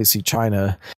and obviously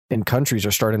China and countries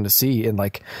are starting to see. And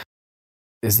like,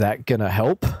 is that gonna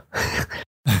help?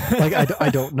 Like, I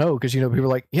don't know, because people are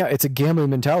like, yeah, it's a gambling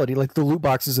mentality, like the loot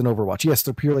boxes in Overwatch. Yes,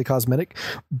 they're purely cosmetic,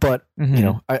 but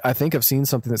I think I've seen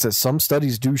something that says some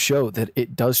studies do show that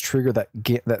it does trigger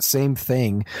that same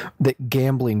thing that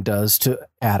gambling does to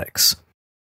addicts.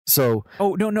 So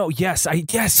yes,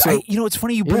 it's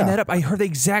funny you bring that up. I heard the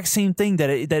exact same thing, that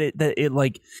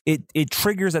it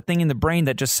triggers that thing in the brain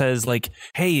that just says like,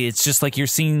 hey, it's just like you're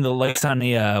seeing the lights on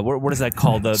the what is that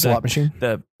called, the slot machine,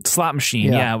 the slot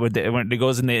machine, when it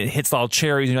goes and it hits all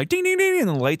cherries and you're like ding ding ding and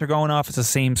the lights are going off. It's the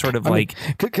same sort of area.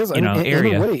 In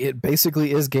a way, it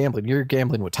basically is gambling. You're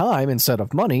gambling with time instead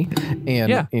of money,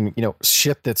 and in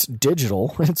shit that's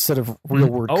digital instead of real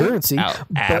world currency.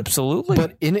 Absolutely.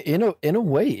 But in a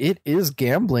way, it is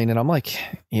gambling, and I'm like,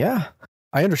 yeah,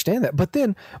 I understand that. But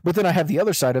then I have the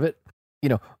other side of it.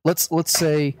 Let's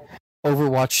say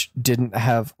Overwatch didn't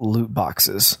have loot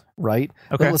boxes, right?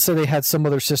 Okay. Let's say they had some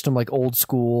other system like old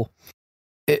school.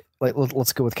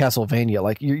 Let's go with Castlevania.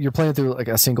 Like you're playing through like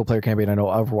a single player campaign. I know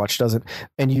Overwatch doesn't,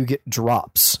 and you get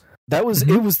drops. That was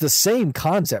it was the same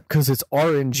concept because it's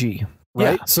RNG.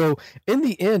 Right. Yeah. So in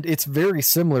the end, it's very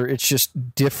similar. It's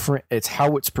just different. It's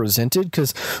how it's presented.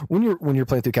 Because when you're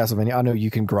playing through Castlevania, I know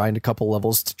you can grind a couple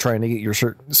levels to try and get your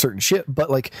certain shit, but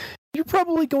like you're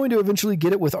probably going to eventually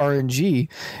get it with RNG,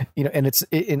 and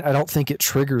and I don't think it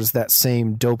triggers that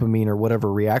same dopamine or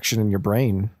whatever reaction in your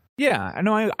brain. Yeah, I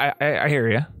know. I hear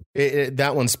you.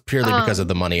 That one's purely because of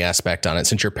the money aspect on it,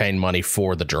 since you're paying money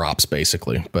for the drops,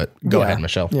 basically. But go ahead,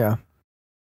 Michelle. Yeah.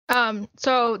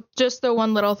 So just the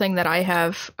one little thing that I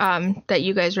have that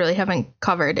you guys really haven't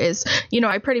covered is,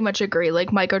 I pretty much agree. Like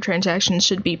microtransactions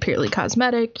should be purely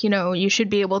cosmetic. You should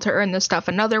be able to earn the stuff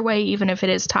another way, even if it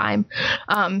is time.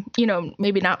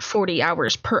 Maybe not 40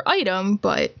 hours per item,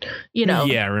 but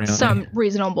really. Some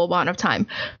reasonable amount of time.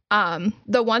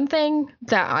 The one thing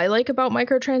that I like about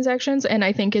microtransactions, and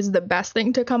I think is the best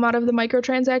thing to come out of the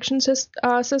microtransaction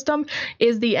system,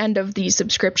 is the end of the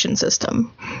subscription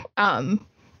system.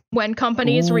 When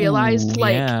companies realized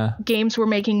games were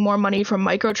making more money from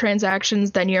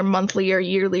microtransactions than your monthly or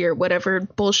yearly or whatever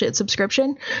bullshit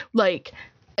subscription, like,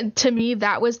 to me,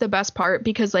 that was the best part,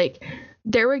 because like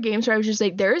there were games where I was just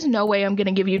like, there is no way I'm going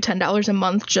to give you $10 a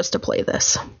month just to play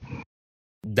this.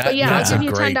 I'll give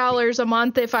you $10 a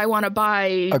month if I want to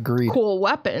buy cool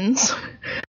weapons.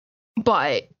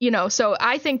 But, so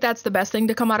I think that's the best thing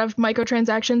to come out of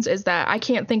microtransactions, is that I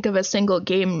can't think of a single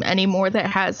game anymore that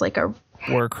has like a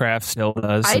Warcraft still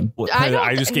does.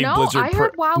 I just gave Blizzard. I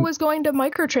heard WoW was going to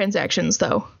microtransactions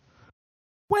though.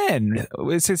 When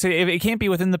it can't be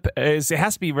within it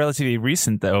has to be relatively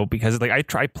recent though, because like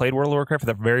I played World of Warcraft for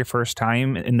the very first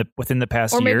time within the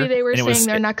past year. Or maybe they were saying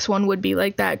their next one would be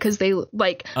like that, because they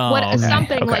like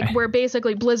like where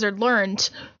basically Blizzard learned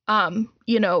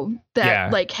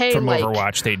Like, hey, from like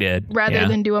Overwatch they did rather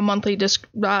than do a monthly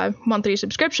monthly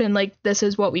subscription, like this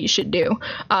is what we should do.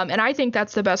 And I think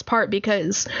that's the best part,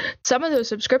 because some of those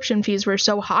subscription fees were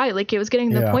so high, like it was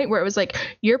getting to the point where it was like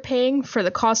you're paying for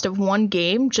the cost of one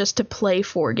game just to play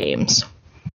 4 games.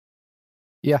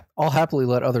 Yeah, I'll happily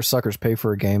let other suckers pay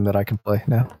for a game that I can play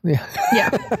now.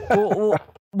 Yeah.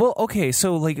 Well, okay.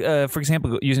 So, like, for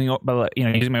example, using my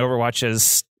Overwatch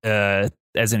as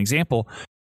an example,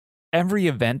 every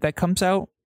event that comes out,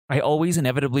 I always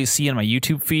inevitably see in my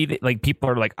YouTube feed, like people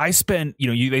are like, they spend like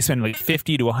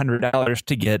 $50 to $100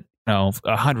 to get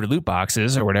 100 loot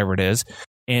boxes or whatever it is,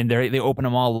 and they open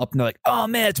them all up and they're like, oh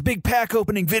man, it's a big pack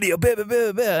opening video, blah, blah,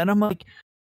 blah, blah. And I'm like,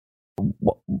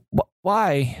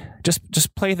 why?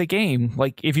 Just play the game.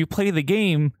 Like, if you play the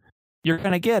game, you're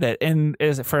gonna get it. And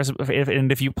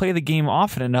if you play the game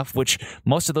often enough, which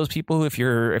most of those people, if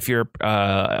you're a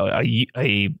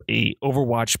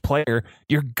Overwatch player,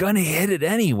 you're gonna hit it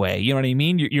anyway. You know what I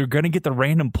mean? You're gonna get the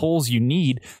random pulls you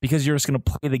need because you're just gonna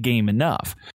play the game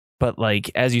enough. But like,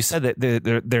 as you said,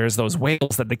 that there's those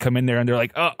whales that they come in there and they're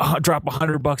like, oh, I'll drop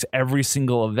 $100 every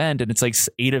single event, and it's like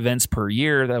 8 events per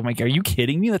year. That I'm like, are you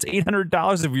kidding me? That's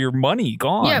 $800 of your money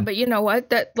gone. Yeah, but you know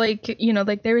what? That like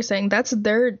they were saying, that's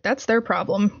their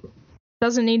problem.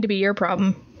 Doesn't need to be your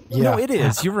problem. Yeah. No, it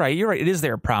is. You're right. It is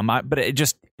their problem. But it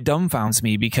just dumbfounds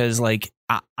me because like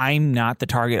I'm not the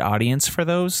target audience for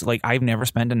those. Like, I've never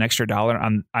spent an extra dollar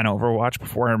on Overwatch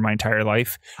before in my entire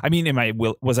life. I mean,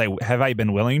 have I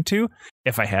been willing to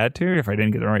if I had to, if I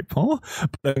didn't get the right pull?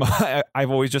 But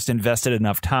I've always just invested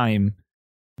enough time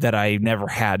that I never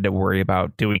had to worry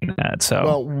about doing that.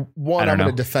 So, well, I'm going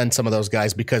to defend some of those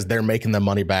guys because they're making the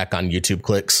money back on YouTube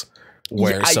clicks.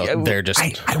 They're just.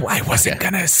 I wasn't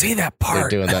gonna say that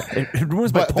part. They're doing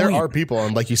that. But there are people,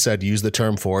 and like you said, use the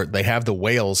term for it. They have the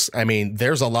whales. I mean,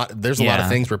 there's a lot of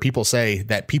things where people say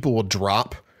that people will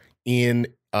drop in.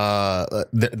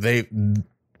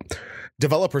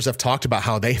 Developers have talked about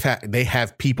how they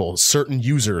have people, certain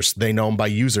users, they know them by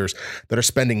users, that are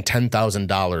spending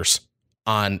 $10,000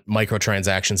 on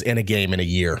microtransactions in a game in a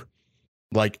year.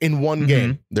 Like, in one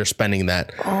game, they're spending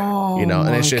that,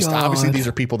 and it's just, obviously these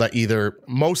are people that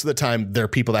most of the time, they're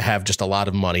people that have just a lot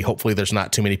of money. Hopefully there's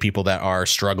not too many people that are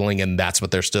struggling and that's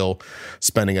what they're still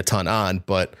spending a ton on.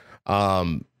 But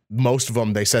most of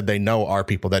them, they said they know, are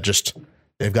people that just,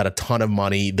 they've got a ton of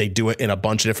money. They do it in a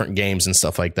bunch of different games and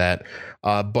stuff like that.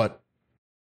 But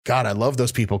God, I love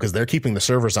those people because they're keeping the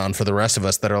servers on for the rest of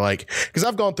us that are like, because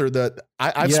I've gone through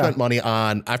I've spent money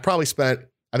on, I've probably spent,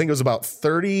 I think it was about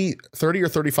 $30 or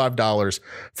 $35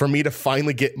 for me to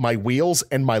finally get my wheels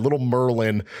and my little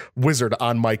Merlin wizard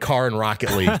on my car in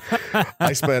Rocket League.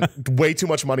 I spent way too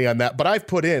much money on that, but I've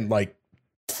put in like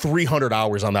 300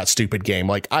 hours on that stupid game.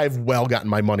 Like, I've well gotten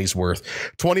my money's worth.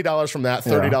 $20 from that,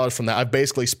 $30 from that. I've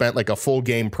basically spent like a full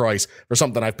game price for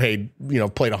something I've played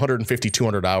 150,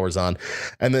 200 hours on.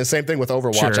 And then the same thing with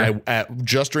Overwatch. Sure.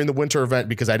 Just during the winter event,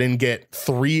 because I didn't get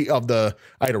I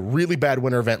had a really bad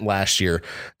winter event last year,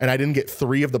 and I didn't get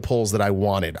 3 of the pulls that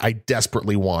I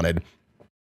desperately wanted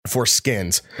for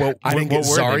skins. Well, I didn't get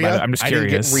Zarya. I'm just curious. I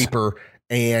didn't get Reaper,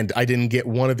 and I didn't get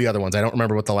one of the other ones. I don't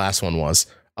remember what the last one was.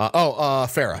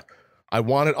 Pharah. I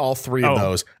wanted all 3 of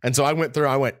those. And so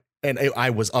I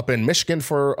was up in Michigan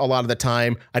for a lot of the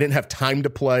time. I didn't have time to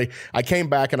play. I came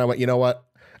back and I went, you know what?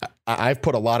 I've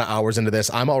put a lot of hours into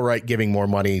this. I'm all right giving more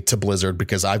money to Blizzard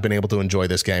because I've been able to enjoy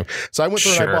this game. So I went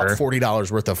through and I bought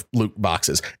 $40 worth of loot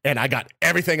boxes, and I got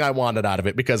everything I wanted out of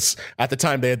it because at the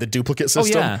time they had the duplicate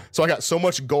system. So I got so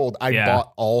much gold. I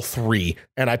bought all 3,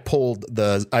 and I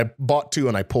bought 2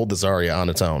 and I pulled the Zarya on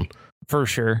its own. For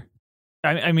sure.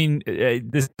 I mean,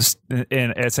 this is,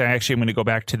 and it's actually, I'm going to go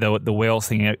back to the whales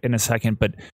thing in a second,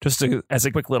 but just as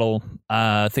a quick little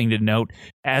thing to note,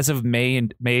 as of May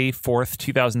 4th,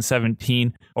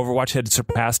 2017, Overwatch had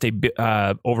surpassed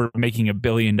over making $1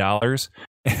 billion.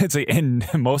 And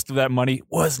most of that money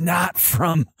was not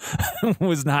from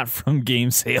game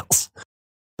sales.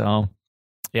 So,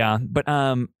 yeah. But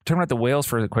talking about the whales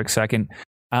for a quick second,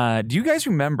 do you guys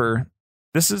remember?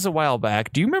 This is a while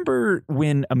back. Do you remember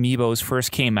when Amiibos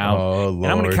first came out? Oh, Lord. And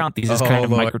I'm going to count these as kind of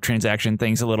microtransaction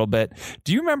things a little bit.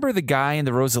 Do you remember the guy in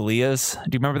the Rosalias?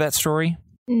 Do you remember that story?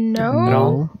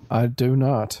 No, I do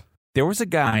not. There was a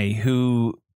guy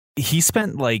who he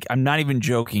spent, like, I'm not even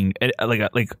joking,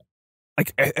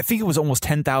 I think it was almost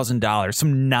 $10,000,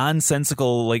 some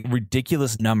nonsensical, like,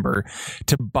 ridiculous number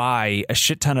to buy a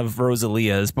shit ton of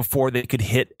Rosalias before they could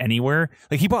hit anywhere.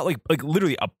 Like, he bought like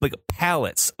literally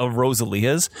pallets of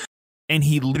Rosalias and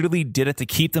he literally did it to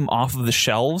keep them off of the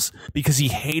shelves because he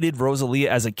hated Rosalia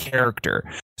as a character.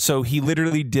 So he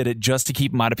literally did it just to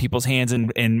keep them out of people's hands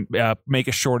and make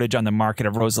a shortage on the market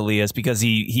of Rosalias because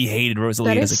he hated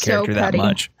Rosalia as a character that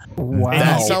much. Wow.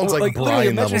 That sounds like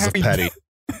Brian levels of petty.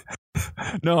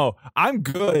 No, I'm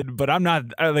good, but I'm not.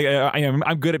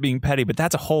 I'm good at being petty, but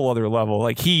that's a whole other level.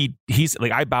 Like he's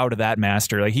like, I bow to that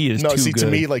master. Like he is. No, too see, good. to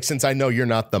me, like, since I know you're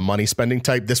not the money spending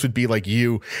type, this would be like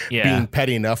you being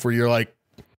petty enough where you're like,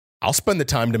 I'll spend the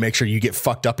time to make sure you get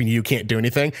fucked up and you can't do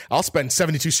anything. I'll spend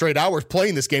 72 straight hours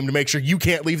playing this game to make sure you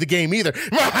can't leave the game either.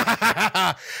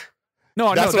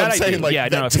 No, that's what I'm saying. I like, yeah,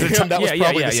 that, to him, that was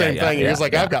probably the same thing. He was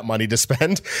like, yeah. I've got money to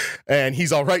spend, and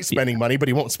he's all right spending money, but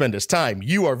he won't spend his time.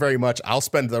 You are very much, I'll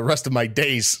spend the rest of my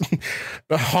days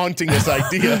haunting this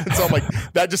idea. So I'm like,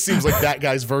 that just seems like that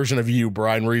guy's version of you,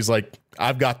 Brian, where he's like,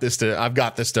 I've got this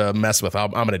to mess with.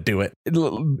 I'm going to do it.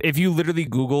 If you literally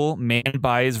Google "man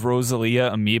buys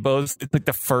Rosalia amiibos," it's like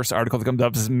the first article that comes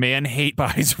up is "man hate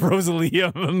buys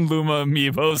Rosalia and Luma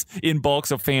amiibos in bulk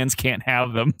so fans can't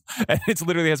have them," and it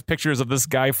literally has pictures of this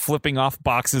guy flipping off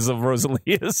boxes of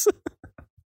Rosalias.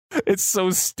 It's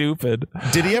so stupid.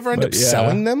 Did he ever end up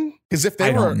selling them? Because if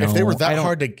they were that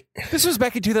hard to, this was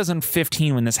back in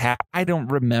 2015 when this happened. I don't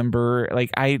remember.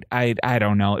 Like I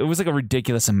don't know. It was like a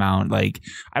ridiculous amount. Like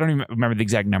I don't even remember the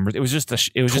exact numbers. It was just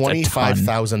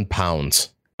 £25,000.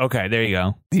 Okay, there you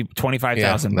go.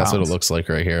 25,000. That's what it looks like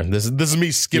right here. This is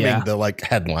me skimming the like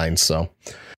headlines. So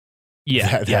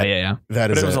yeah.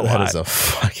 That is a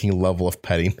fucking level of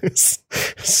pettiness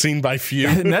seen by few.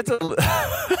 And that's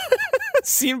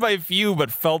seen by few,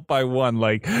 but felt by one.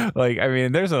 Like I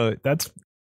mean,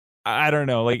 I don't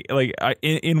know.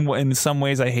 In some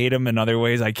ways I hate him. In other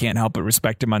ways I can't help but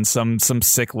respect him on some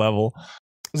sick level.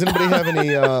 Does anybody have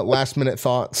any last minute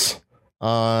thoughts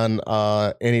on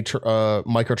any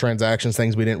microtransactions,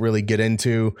 things we didn't really get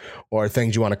into, or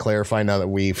things you want to clarify now that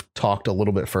we've talked a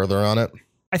little bit further on it?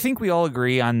 I think we all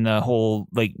agree on the whole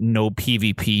like no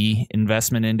PvP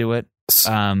investment into it.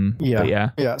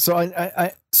 Yeah. So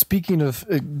I speaking of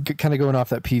kind of going off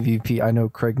that PvP, I know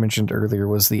Craig mentioned earlier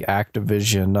was the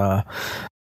Activision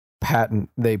patent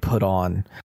they put on,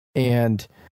 and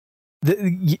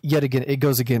yet again it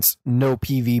goes against no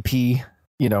PvP.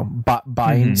 Buying.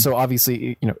 Mm-hmm. So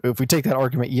obviously, if we take that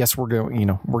argument, yes, we're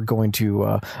going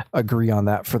to agree on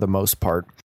that for the most part.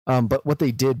 But what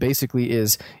they did basically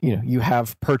is, you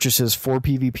have purchases for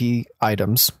PvP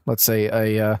items. Let's say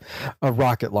a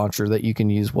rocket launcher that you can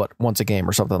use once a game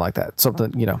or something like that.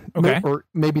 Something, okay. Or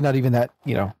maybe not even that,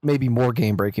 maybe more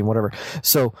game breaking, whatever.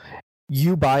 So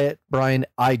you buy it, Brian.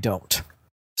 I don't.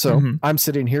 So I'm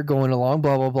sitting here going along,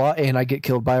 blah blah blah, and I get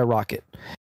killed by a rocket.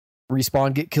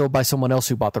 Respawn get killed by someone else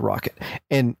who bought the rocket.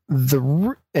 And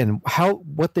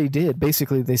what they did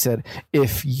basically, they said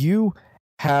if you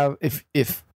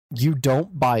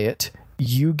don't buy it,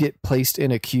 you get placed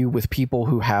in a queue with people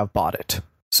who have bought it.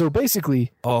 So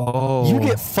basically, you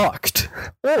get fucked.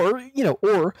 But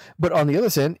on the other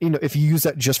hand, if you use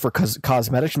that just for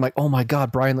cosmetics, I'm like, oh my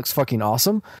God, Brian looks fucking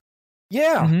awesome.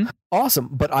 Yeah, awesome.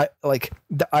 But I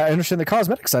understand the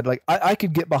cosmetic side. Like I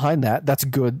could get behind that. That's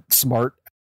good, smart,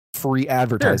 free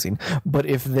advertising. Sure. But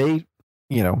if they,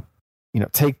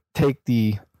 take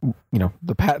the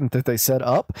the patent that they set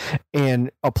up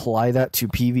and apply that to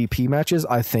PvP matches,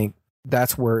 I think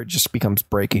that's where it just becomes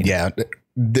breaking. Yeah.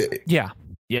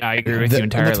 I agree with you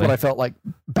entirely. That's what I felt like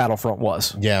Battlefront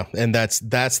was. Yeah. And that's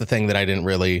the thing that I didn't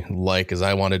really like, is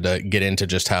I wanted to get into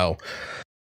just how,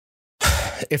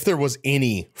 if there was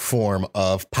any form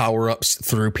of power-ups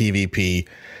through PvP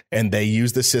and they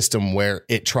use the system where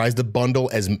it tries to bundle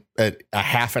as a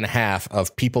half and half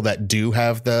of people that do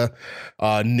have the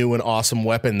new and awesome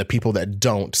weapon, the people that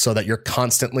don't, so that you're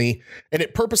constantly, and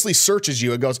it purposely searches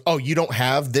you. It goes, oh, you don't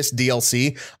have this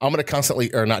DLC. I'm going to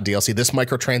constantly, or not DLC, this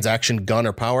microtransaction gun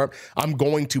or power-up. I'm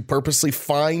going to purposely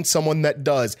find someone that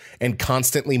does and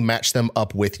constantly match them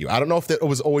up with you. I don't know if that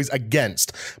was always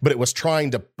against, but it was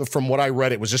trying to, from what I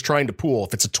read, it was just trying to pool.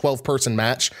 If it's a 12-person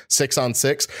match,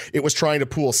 6-on-6, it was trying to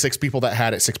pool 6 people that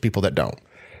had it, 6 people that don't.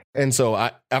 And so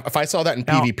if I saw that in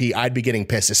PvP, I'd be getting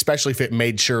pissed, especially if it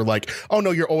made sure like, oh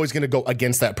no, you're always going to go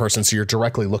against that person, so you're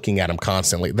directly looking at them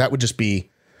constantly. That would just be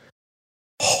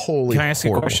holy. Can I ask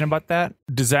you a question about that?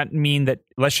 Does that mean that,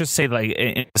 let's just say like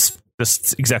in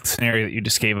this exact scenario that you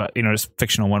just gave, just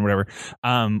fictional one, whatever,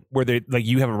 where they like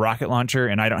you have a rocket launcher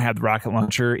and I don't have the rocket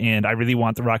launcher and I really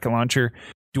want the rocket launcher.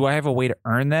 do I have a way to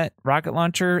earn that rocket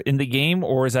launcher in the game,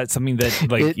 or is that something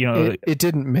that it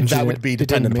didn't mention that would be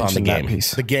dependent upon the game.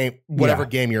 The game, whatever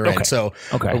game you're in. So,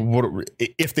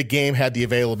 if the game had the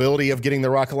availability of getting the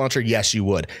rocket launcher, yes, you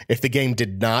would. If the game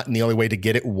did not, and the only way to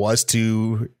get it was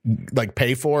to like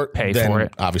pay for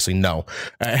it, obviously no.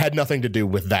 It had nothing to do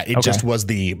with that. It just was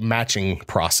the matching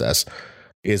process.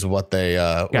 Is what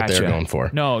they're going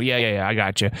for. No, yeah, I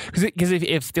got you. Because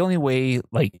if the only way,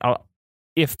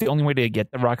 if the only way to get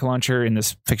the rocket launcher in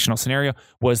this fictional scenario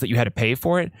was that you had to pay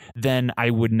for it, then I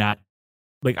would not.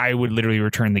 I would literally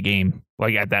return the game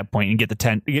at that point and get the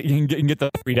get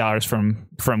the $3 from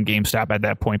GameStop at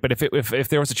that point. But if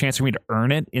there was a chance for me to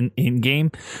earn it in game,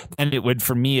 then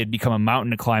it'd become a mountain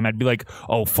to climb. I'd be like,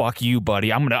 oh fuck you,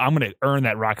 buddy! I'm gonna earn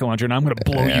that rocket launcher and I'm gonna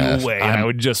blow you away. And I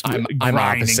would just I'm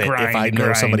opposite. If I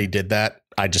know somebody did that,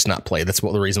 I'd just not play. That's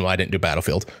the reason why I didn't do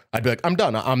Battlefield. I'd be like, I'm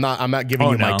done. I'm not giving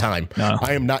you my time. No.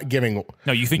 I am not giving.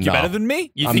 No, you think you're better than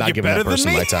me? I'm not giving that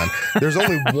person my time. There's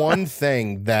only one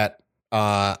thing that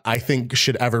I think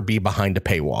should ever be behind a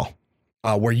paywall,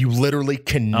 where you literally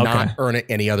cannot earn it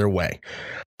any other way.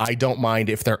 I don't mind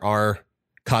if there are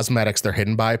cosmetics they're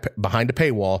hidden behind a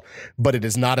paywall, but it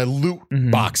is not a loot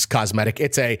box cosmetic.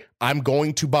 It's I'm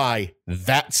going to buy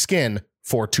that skin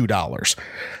for $2.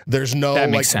 There's no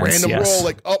random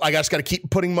roll. I just got to keep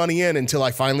putting money in until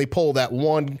I finally pull that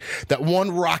one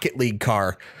Rocket League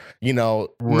car. No,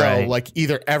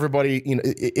 either everybody,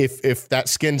 if that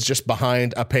skin's just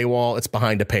behind a paywall, it's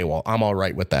behind a paywall. I'm all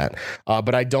right with that.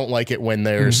 But I don't like it when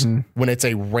when it's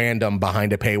a random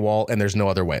behind a paywall and there's no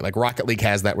other way. Like Rocket League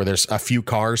has that, where there's a few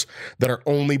cars that are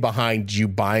only behind you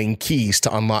buying keys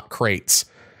to unlock crates.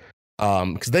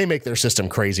 Because they make their system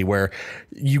crazy, where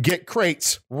you get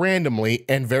crates randomly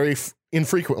and very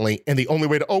infrequently, and the only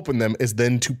way to open them is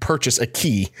then to purchase a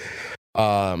key.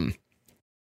 Or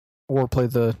play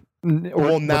the. They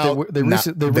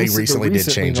recently did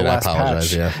change it. I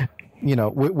apologize. Patch,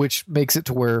 which makes it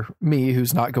to where me,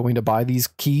 who's not going to buy these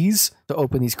keys to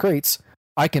open these crates,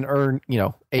 I can earn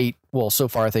 8. Well, so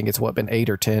far I think it's been 8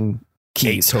 or 10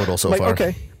 keys 8 total so far.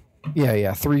 Okay,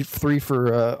 yeah, 3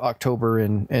 for October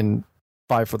and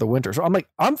 5 for the winter. So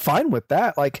I'm fine with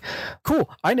that. Cool.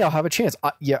 I now have a chance.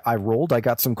 I rolled. I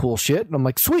got some cool shit, and I'm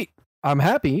like, sweet. I'm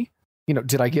happy.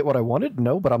 Did I get what I wanted?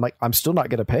 No, but I'm still not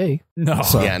going to pay. No.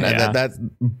 So,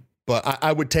 but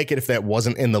I would take it if that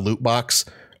wasn't in the loot box,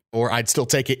 or I'd still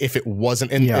take it if it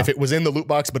wasn't in, if it was in the loot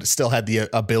box, but it still had the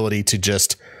ability to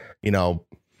just buy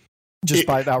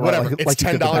it outright. Whatever. It's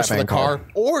 $10 for the car,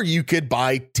 or you could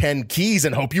buy 10 keys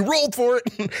and hope you rolled for it.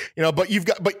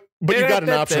 But you've got an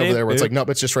option over there where it's nope,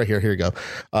 it's just right here. Here you go.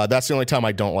 That's the only time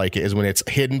I don't like it, is when it's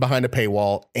hidden behind a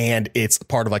paywall and it's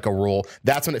part of a rule.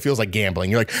 That's when it feels like gambling.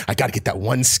 You're like, I got to get that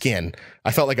one skin. I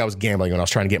felt like I was gambling when I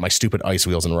was trying to get my stupid ice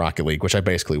wheels in Rocket League, which I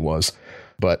basically was.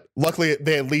 But luckily,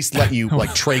 they at least let you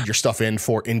trade your stuff in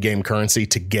for in-game currency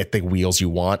to get the wheels you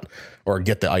want or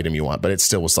get the item you want. But it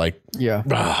still was it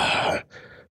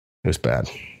was bad.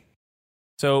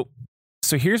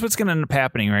 So here's what's going to end up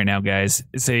happening right now, guys.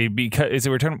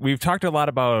 We've talked a lot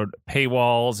about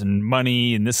paywalls and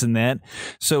money and this and that.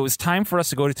 So it's time for us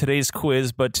to go to today's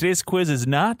quiz. But today's quiz is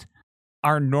not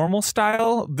our normal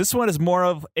style. This one is more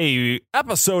of a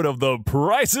episode of The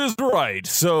Price is Right.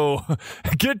 So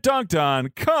get dunked on.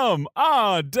 Come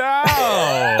on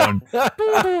down.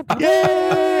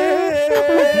 Yay!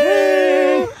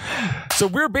 So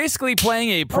we're basically playing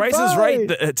a Price is Right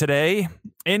today.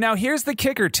 And now here's the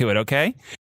kicker to it, okay?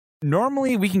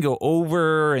 Normally we can go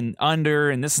over and under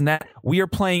and this and that. We are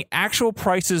playing actual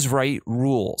Price is Right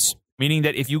rules, meaning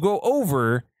that if you go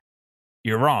over,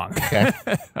 you're wrong. Okay.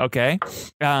 Okay.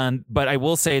 But I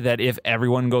will say that if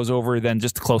everyone goes over, then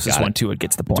just the closest one to it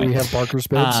gets the point. Do we have Barker's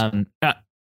bids?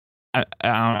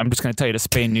 I'm just going to tell you to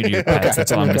spay and neuter your pets.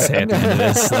 That's all I'm going to say at the end of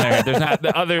this. There's not,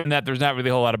 other than that, there's not really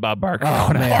a whole lot about Barker.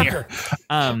 Oh, man. Here.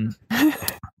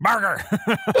 Barker.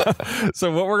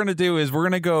 So what we're going to do is we're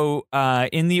going to go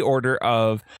in the order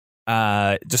of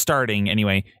just starting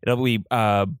anyway. It'll be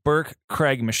Burke,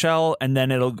 Craig, Michelle, and then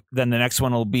the next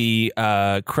one will be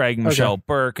Craig, Michelle,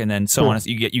 Burke, and then so on.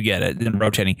 You get it. Then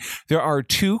rotating. There are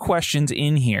 2 questions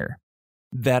in here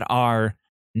that are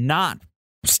not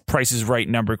Price is Right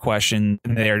number question.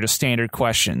 They are just standard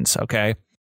questions. Okay.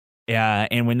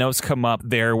 And when those come up,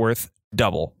 they're worth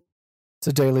double. It's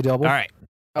a daily double. All right.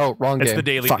 Oh, wrong game. It's the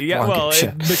daily.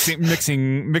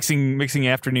 Mixing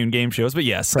afternoon game shows, but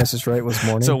yes. Price is Right was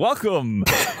morning. So welcome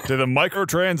to the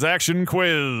microtransaction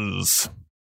quiz.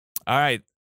 All right.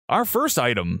 Our first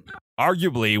item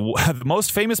Arguably, the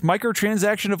most famous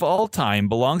microtransaction of all time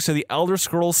belongs to the Elder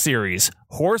Scrolls series.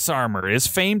 Horse armor is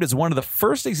famed as one of the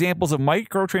first examples of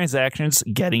microtransactions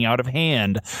getting out of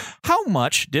hand. How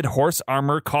much did horse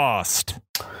armor cost?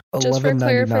 Just for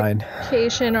 $11.99.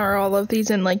 clarification, are all of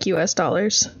these in like US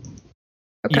dollars?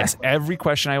 Okay. Yes, every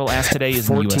question I will ask today is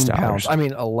in US 14 dollars. pounds. I mean,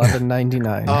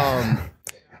 $11.99.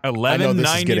 I know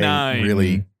this is getting $11.99.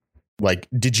 really, like,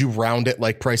 did you round it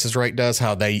like Price is Right does?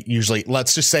 How they usually,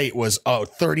 let's just say it was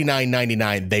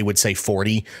 $39.99. They would say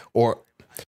 40, or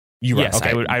you round. Yes,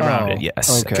 Okay. I rounded.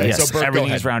 Yes. okay. Yes, So Bert, go everything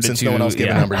ahead. is rounded Since to. no one else gave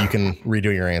yeah. a number, you can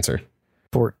redo your answer.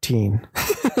 14.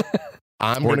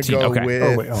 I'm going to 14, go okay.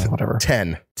 with Whatever.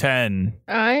 10. 10.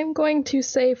 I'm going to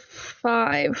say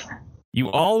 5. You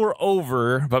all were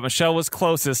over, but Michelle was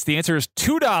closest. The answer is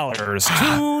 $2.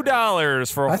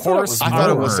 $2 for a I thought it horse was I thought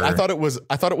it was. armor.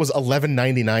 I thought it was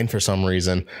 $11.99 for some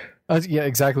reason, Yeah,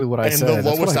 exactly what I and said. the That's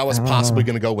what lowest I was don't possibly know.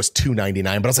 going to go was $2.99.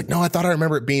 But I was like, no, I thought I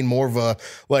remember it being more of a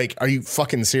like. Are you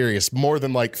fucking serious? More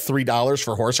than like $3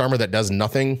 for horse armor that does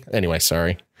nothing. Anyway,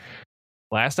 sorry.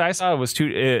 Last I saw it was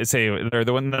or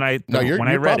the one that I No, you're when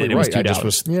I read probably it, it was right.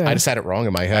 $2. Yeah. I just had it wrong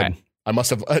in my head. Right. I must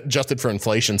have adjusted for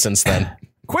inflation since then.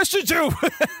 Question 2.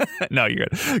 No, you're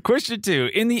good. Question 2.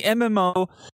 In the MMO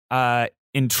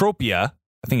Entropia,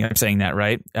 I think I'm saying that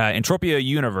right. Entropia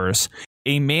universe,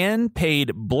 a man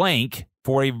paid blank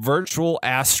for a virtual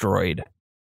asteroid.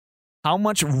 How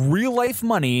much real life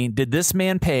money did this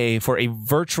man pay for a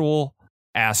virtual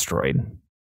asteroid?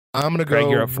 I'm gonna Greg,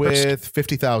 you're go up first. with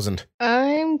 50,000.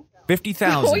 I'm going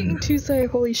 50,000. to say,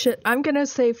 holy shit, I'm going to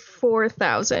say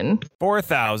 4,000.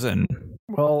 4,000.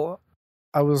 Well,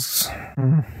 I was.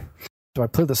 Do I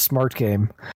play the smart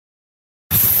game?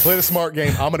 Play the smart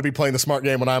game. I'm gonna be playing the smart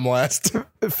game when I'm last.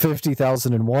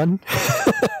 50,001.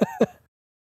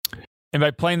 And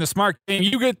by playing the smart game,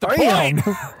 you get the Damn.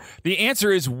 point. The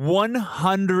answer is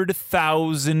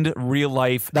 100,000 real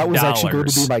life That was dollars. actually going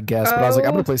to be my guess, but I was like,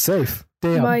 I'm going to play safe.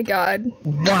 Damn. My God. I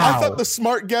Wow. thought the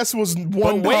smart guess was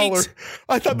 $1. wait.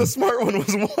 I thought the smart one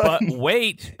was 1. But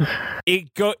wait,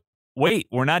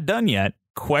 we're not done yet.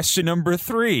 Question number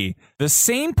 3. The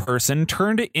same person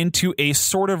turned it into a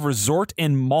sort of resort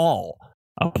and mall.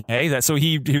 Okay, so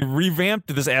he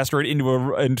revamped this asteroid into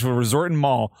a resort and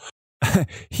mall.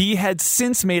 He had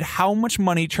since made how much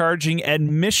money charging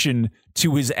admission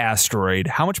to his asteroid?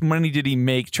 How much money did he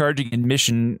make charging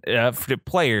admission for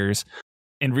players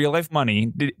in real life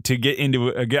money to get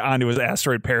onto his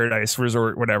asteroid paradise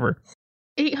resort, whatever?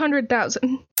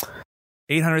 800,000.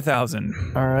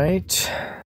 800,000. All right.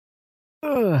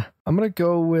 I'm going to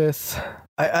go with.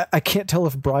 I can't tell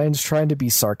if Brian's trying to be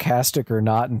sarcastic or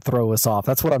not and throw us off.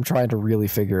 That's what I'm trying to really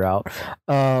figure out.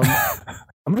 I'm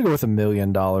going to go with $1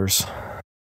 million.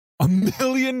 $1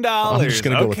 million. I'm just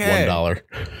gonna go with $1.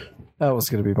 That was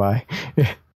going to be my.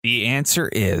 The answer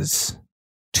is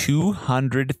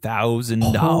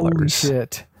 $200,000. Holy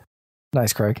shit.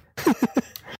 Nice, Craig.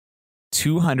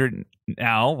 200.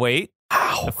 Now, wait.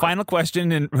 The final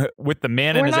question with the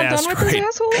man We're and his not done with this asteroid.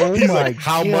 asshole? Oh He's my like,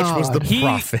 how much was the God.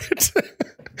 profit?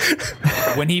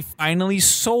 When he finally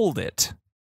sold it,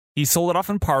 he sold it off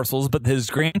in parcels, but his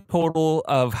grand total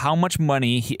of how much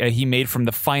money he made from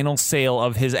the final sale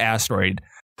of his asteroid,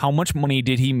 how much money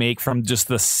did he make from just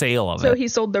the sale of So it? he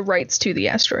sold the rights to the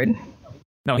asteroid.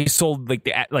 No, he sold the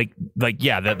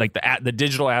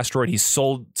digital asteroid. He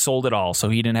sold it all, so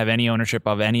he didn't have any ownership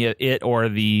of any of it or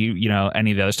any of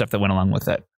the other stuff that went along with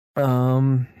it.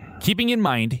 Keeping in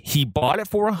mind, he bought it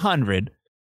for 100.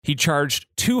 He charged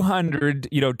 200,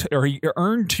 or he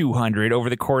earned 200 over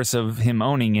the course of him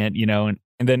owning it, and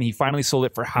then he finally sold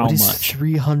it for how what is much?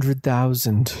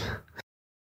 300,000.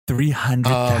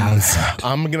 300,000.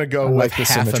 I'm gonna go I with like the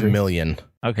symmetry. $500,000.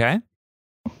 Okay.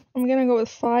 I'm going to go with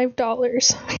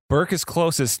 $5. Burke is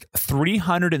closest,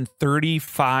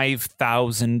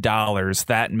 $335,000.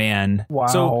 That man. Wow.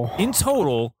 So in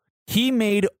total, he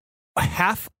made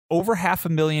over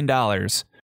 $500,000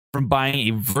 from buying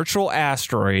a virtual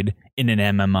asteroid in an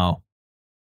MMO.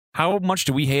 How much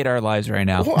do we hate our lives right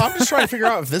now? Well, I'm just trying to figure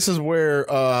out if this is where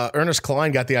Ernest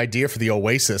Klein got the idea for the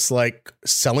Oasis, like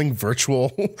selling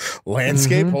virtual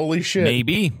landscape. Mhm. Holy shit!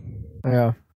 Maybe.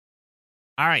 Yeah.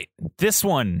 All right, this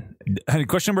one.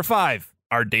 Question number 5.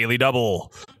 Our daily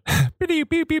double. Does the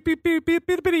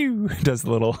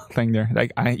little thing there.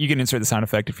 You can insert the sound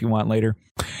effect if you want later.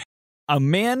 A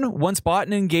man once bought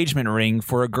an engagement ring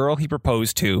for a girl he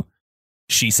proposed to.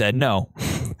 She said no.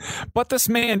 But this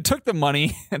man took the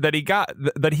money that he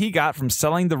got from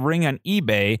selling the ring on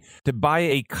eBay to buy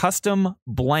a custom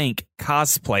blank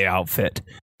cosplay outfit.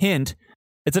 Hint,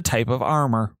 it's a type of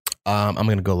armor. I'm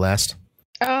gonna go last.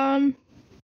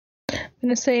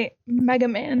 gonna say Mega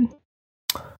Man.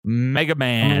 Mega I'm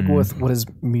Man. gonna go with what is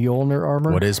Mjolnir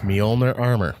armor? What is Mjolnir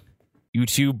armor? You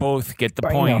two both get the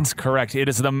Bam. points. Correct. It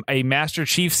is a Master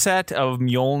Chief set of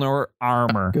Mjolnir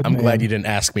armor. Good I'm man. glad you didn't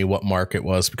ask me what mark it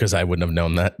was because I wouldn't have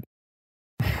known that.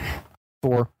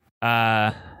 4.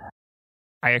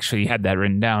 I actually had that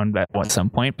written down at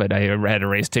some point, but I had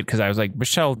erased it because I was like,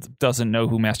 Michelle doesn't know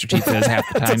who Master Chief is half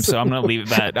the time, so I'm going to leave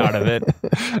that out of it.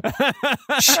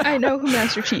 I know who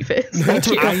Master Chief is. Thank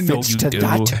you. I know you to do.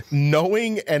 that.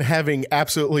 Knowing and having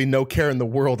absolutely no care in the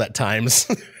world at times.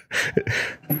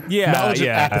 Yeah, Knowledge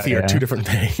yeah, and apathy are two different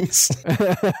things.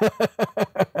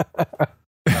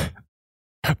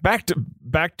 Back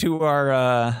to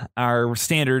our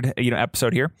standard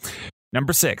episode here.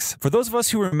 Number 6. For those of us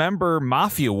who remember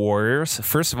Mafia Warriors,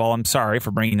 first of all, I'm sorry for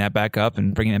bringing that back up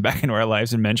and bringing it back into our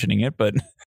lives and mentioning it. But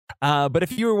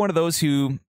if you were one of those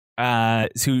who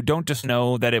don't just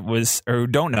know that it was, or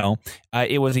don't know,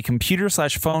 it was a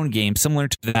computer/phone game similar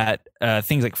to that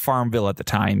things like Farmville at the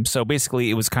time. So basically,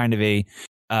 it was kind of a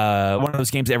one of those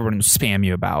games that everyone would spam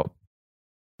you about.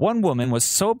 One woman was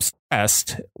so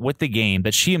obsessed with the game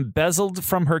that she embezzled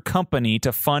from her company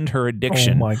to fund her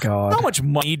addiction. Oh my god. How much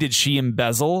money did she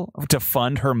embezzle to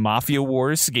fund her Mafia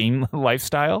Wars game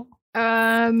lifestyle?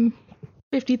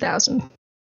 50,000.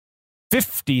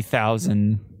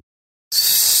 50,000.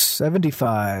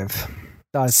 75.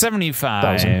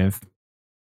 75.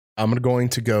 I'm going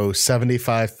to go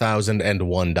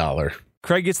 $75,001.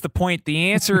 Craig gets the point.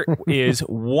 The answer is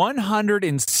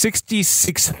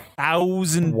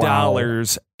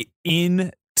 $166,000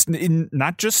 in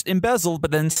not just embezzled,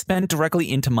 but then spent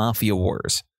directly into Mafia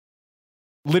Wars.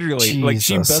 Literally, like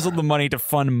she Jesus. embezzled the money to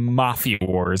fund Mafia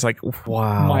Wars. Like,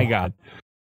 Wow. my God.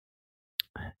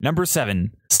 Number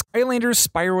 7, Skylanders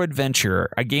Spyro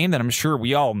Adventure, a game that I'm sure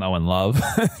we all know and love,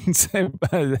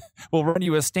 will run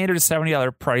you a standard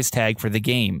 $70 price tag for the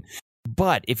game.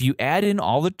 But if you add in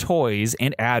all the toys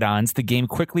and add-ons, the game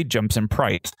quickly jumps in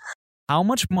price. How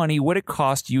much money would it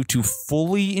cost you to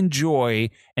fully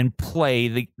enjoy and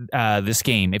play this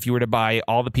game if you were to buy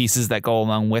all the pieces that go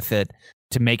along with it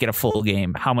to make it a full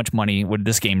game? How much money would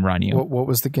this game run you? What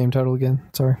was the game title again?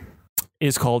 Sorry.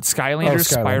 It's called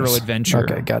Skylanders Skylanders. Spyro Adventure.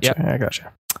 Okay, gotcha. Yep. I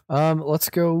gotcha.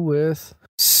 Let's go with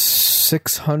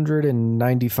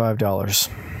 $695.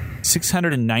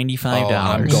 $695. Oh,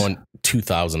 I'm going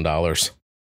 $2,000.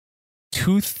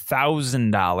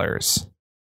 $2,000.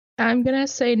 I'm gonna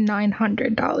say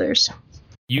 $900.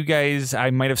 You guys, I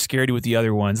might have scared you with the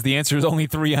other ones. The answer is only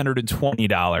 $320.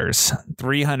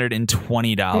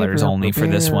 $320 only for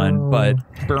this one. But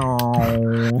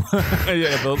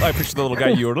yeah, I picture the little guy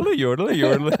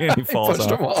yodeling, and he falls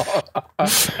off.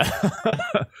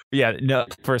 Yeah, no,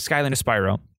 for Skylanders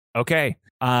Spyro. Okay,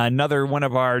 another one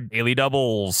of our daily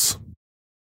doubles.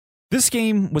 This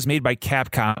game was made by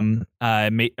Capcom.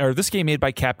 This game made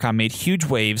by Capcom made huge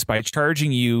waves by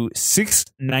charging you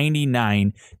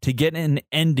 $6.99 to get an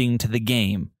ending to the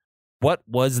game. What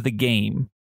was the game?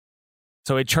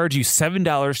 So it charged you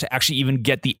 $7 to actually even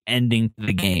get the ending to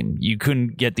the game. You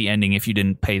couldn't get the ending if you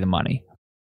didn't pay the money.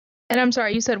 And I'm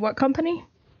sorry, you said what company?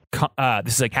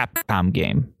 This is a Capcom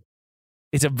game.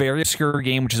 It's a very obscure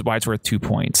game, which is why it's worth 2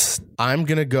 points. I'm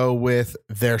going to go with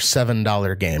their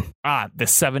 $7 game. The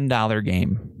 $7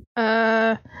 game.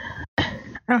 I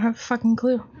don't have a fucking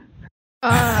clue.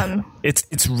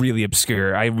 It's really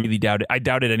obscure. I really doubted. I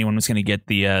doubted anyone was going to get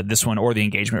the this one or the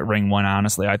Engagement Ring one.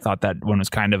 Honestly, I thought that one was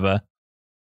kind of a.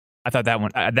 I thought that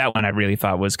one I really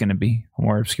thought was going to be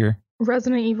more obscure.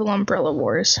 Resident Evil Umbrella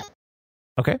Wars.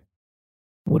 Okay.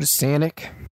 What is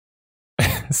Sonic?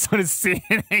 So does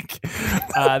Sonic.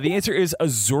 The answer is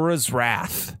Azura's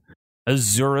Wrath.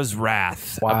 Azura's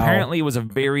Wrath. Wow. Apparently, it was a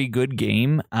very good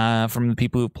game from the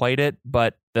people who played it,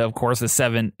 but of course, the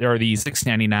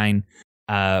 $6.99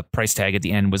 price tag at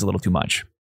the end was a little too much.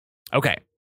 Okay,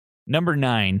 number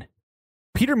 9.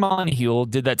 Peter Molyneux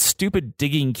did that stupid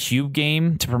digging cube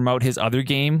game to promote his other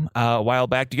game a while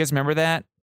back. Do you guys remember that?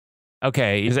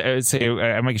 Okay,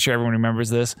 I'm making sure everyone remembers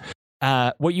this.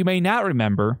 What you may not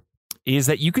remember is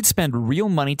that you could spend real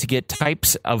money to get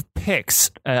types of picks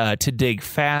to dig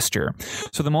faster.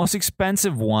 So the most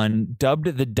expensive one,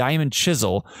 dubbed the Diamond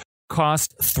Chisel,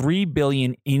 cost 3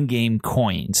 billion in-game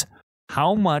coins.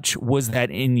 How much was that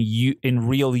in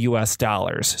real US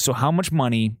dollars? So how much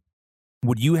money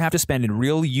would you have to spend in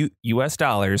real US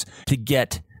dollars to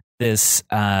get this,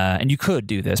 and you could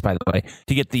do this, by the way,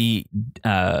 to get the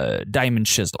Diamond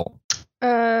Chisel?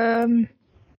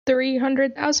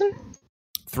 300,000?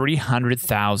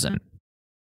 300,000. I'm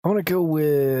going to go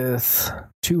with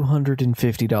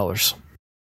 $250.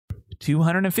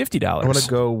 $250. I'm going to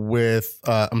go with,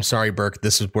 I'm sorry, Burke,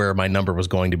 this is where my number was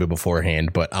going to be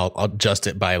beforehand, but I'll adjust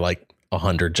it by like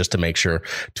 100 just to make sure.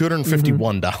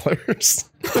 $251.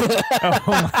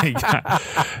 Oh my God.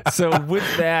 So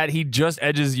with that, he just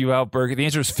edges you out, Burke. The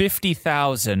answer is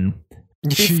 $50,000.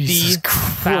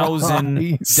 $50,000.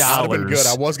 I'd have been good.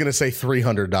 I was going to say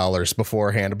 $300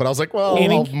 beforehand, but I was like, well,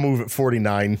 I'll move it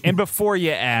 49. And before you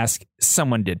ask,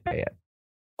 someone did pay it.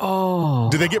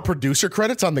 Oh, do they get producer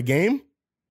credits on the game?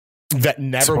 That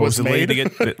never was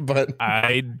made. But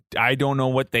I don't know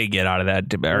what they get out of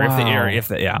that, or Wow. if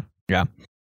they, yeah.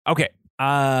 Okay.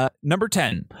 Number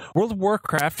 10. World of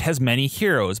Warcraft has many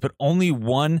heroes, but only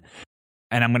one,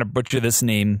 and I'm going to butcher this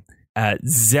name,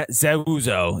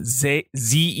 Zeuzo,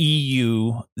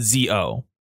 Zeuzo.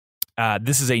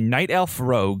 This is a Night Elf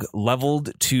rogue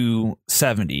leveled to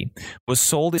 70. Was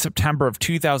sold in September of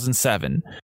 2007.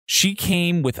 She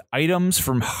came with items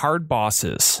from hard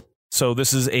bosses. So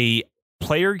this is a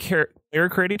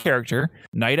player-created character,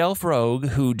 Night Elf rogue,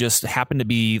 who just happened to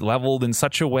be leveled in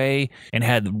such a way and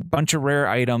had a bunch of rare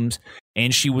items,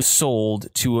 and she was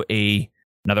sold to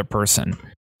another person,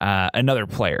 another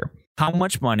player. How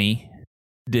much money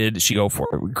did she go for?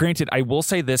 Granted, I will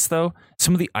say this though: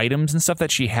 some of the items and stuff that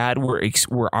she had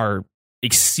are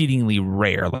exceedingly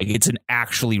rare. Like it's an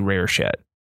actually rare shit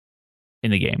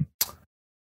in the game.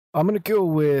 I'm gonna go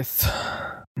with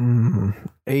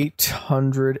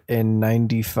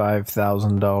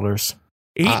 $895,000.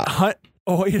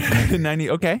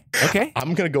 $890. Okay.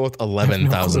 I'm going to go with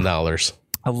 $11,000.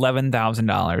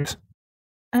 $11,000.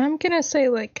 I'm gonna say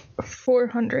like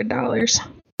 $400.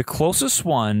 The closest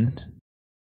one,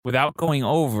 without going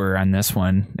over on this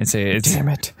one, it's Damn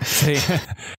it.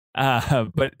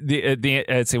 but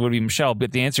it would be Michelle.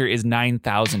 But the answer is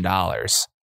 $9,000.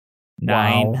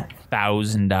 Wow.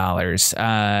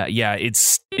 $9,000. Yeah,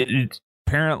 it's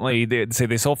apparently they say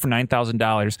they sold for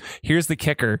 $9,000. Here's the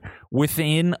kicker: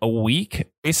 within a week,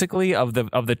 basically of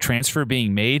the transfer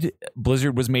being made,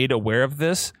 Blizzard was made aware of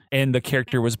this, and the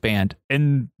character was banned,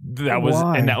 and that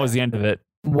was the end of it.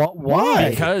 Why?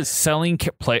 Because selling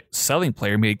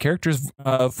player-made characters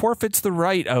forfeits the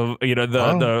right of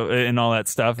the and all that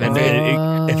stuff. And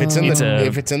if it's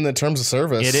in the terms of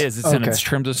service, it is. It's in its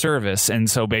terms of service, and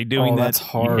so by doing that, that's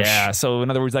harsh. Yeah. So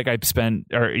in other words, like I spent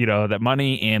that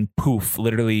money and poof,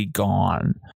 literally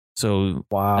gone. So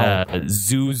Wow.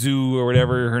 Zuzu or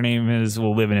whatever her name is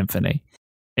will live in infamy.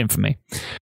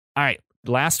 All right,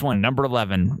 last one, number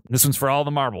 11. This one's for all the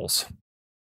marbles.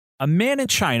 A man in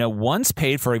China once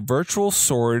paid for a virtual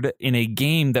sword in a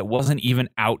game that wasn't even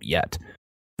out yet.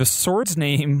 The sword's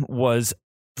name was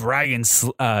Dragon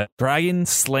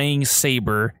Slaying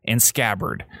Saber and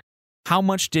Scabbard. How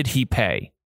much did he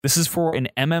pay? This is for an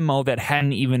MMO that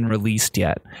hadn't even released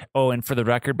yet. Oh, and for the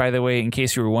record, by the way, in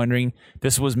case you were wondering,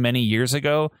 this was many years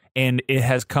ago, and it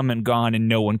has come and gone, and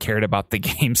no one cared about the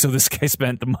game. So this guy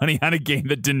spent the money on a game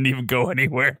that didn't even go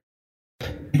anywhere.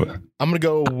 I'm going to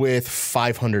go with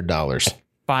 $500.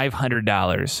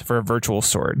 $500 for a virtual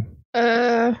sword.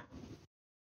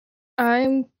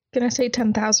 I'm gonna say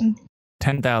 10,000.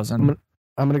 10,000.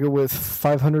 I'm gonna go with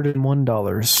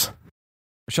 $501.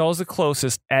 Michelle's the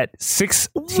closest at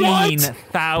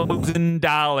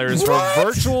 $16,000 for a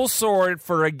virtual sword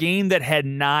for a game that had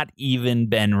not even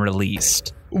been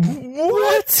released.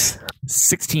 What?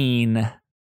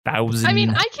 16,000. I mean,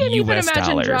 I can't even imagine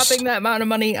dollars. dropping that amount of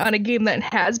money on a game that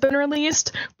has been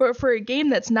released, but for a game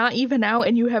that's not even out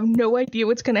and you have no idea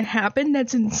what's going to happen,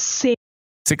 that's insane.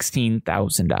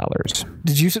 $16,000.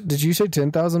 Did you say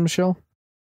 10,000, Michelle?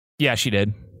 Yeah, she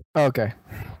did. Okay.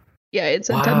 Yeah, it's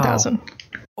at Wow. 10,000.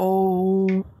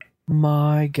 Oh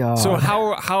my god. So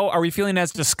how are we feeling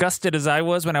as disgusted as I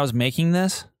was when I was making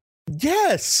this?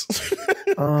 Yes.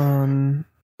 Fucking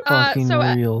So,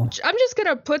 real. I'm just going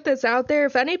to put this out there.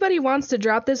 If anybody wants to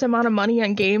drop this amount of money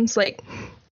on games, like,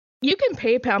 you can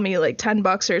PayPal me like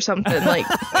 $10 or something. Like,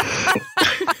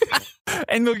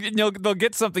 And they'll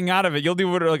get something out of it. You'll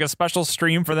do like a special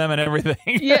stream for them and everything.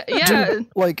 yeah. Dude,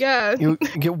 like, Yeah. you'll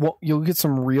get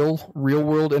some real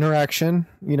world interaction,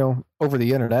 over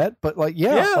the internet. But like,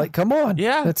 like, come on,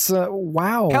 Yeah. that's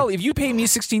wow. Hell, if you pay me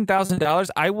 $16,000,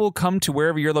 I will come to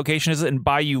wherever your location is and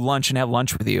buy you lunch and have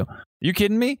lunch with you. You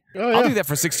kidding me? Oh, I'll yeah. do that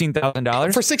for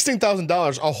 $16,000. For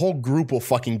 $16,000, a whole group will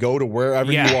fucking go to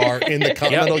wherever Yeah. you are in the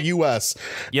continental U.S.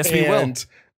 Yes, we will. and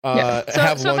Yeah.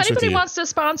 have So if lunch with anybody you. wants to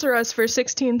sponsor us for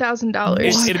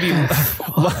 $16,000, It'd be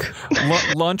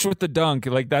lunch with the dunk.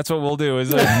 Like that's what we'll do.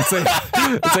 We'll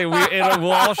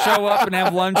all show up and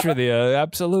have lunch with you.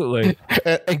 Absolutely,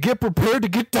 and get prepared to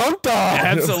get dunked on.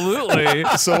 absolutely.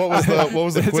 So what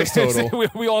was the quiz total?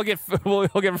 we all get full.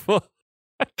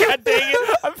 God dang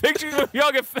it! I'm picturing when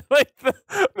y'all get like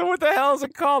what the hell is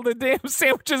it called? The damn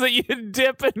sandwiches that you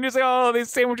dip, and you're like, oh, these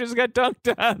sandwiches got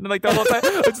dunked on. And like the whole time,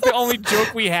 it's the only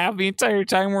joke we have the entire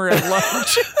time we're at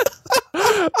lunch.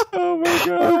 Oh my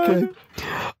god! Okay,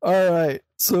 all right.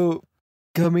 So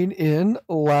coming in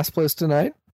last place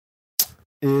tonight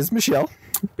is Michelle.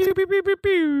 Pew, pew, pew, pew,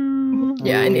 pew.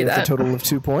 Yeah, I knew with that. a total of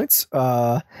 2 points.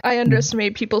 I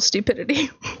underestimate people's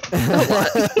stupidity a lot.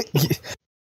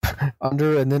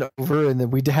 Under and then over, and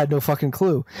then we had no fucking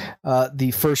clue.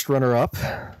 The first runner-up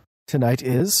tonight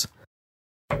is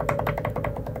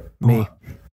me.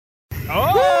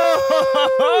 Oh!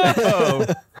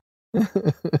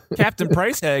 Captain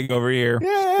Price Tag over here.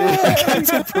 Yeah.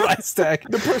 Captain Price Tag.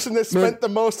 The person that spent the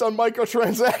most on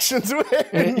microtransactions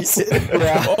wins.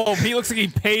 Yeah. Oh, he looks like he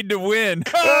paid to win.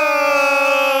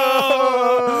 Oh!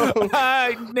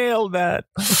 I nailed that.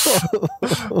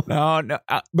 No,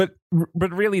 but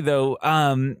really though,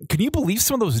 can you believe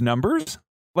some of those numbers?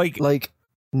 Like,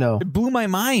 no. It blew my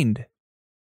mind.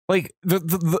 Like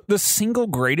the single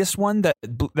greatest one that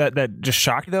just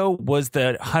shocked though was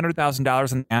the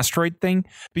 $100,000 in the asteroid thing,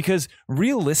 because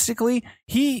realistically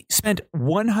he spent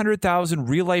 100,000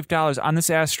 real life dollars on this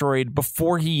asteroid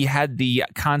before he had the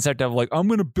concept of like, I'm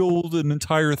gonna build an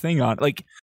entire thing on it. Like,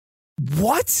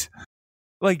 what?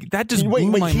 Like that just blew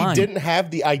my mind. He didn't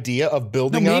have the idea of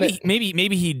building on it.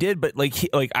 Maybe he did, but like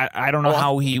I don't know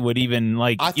how he would even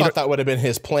like. I thought that would have been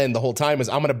his plan the whole time. Is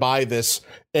I'm going to buy this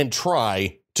and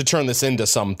try to turn this into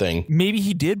something. Maybe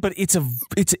he did, but it's an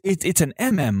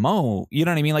MMO. You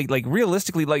know what I mean? Like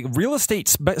realistically, like real estate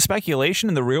speculation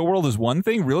in the real world is one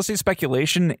thing. Real estate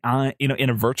speculation, in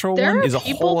a virtual one is a whole other thing. There are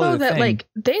people though that like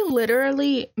they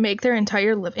literally make their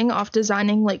entire living off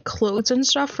designing like clothes and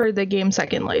stuff for the game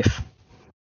Second Life.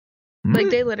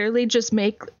 Like they literally just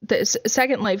make this.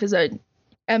 Second Life is a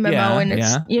MMO and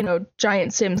it's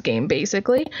giant Sims game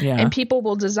basically. Yeah. And people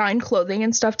will design clothing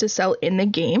and stuff to sell in the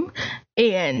game,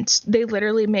 and they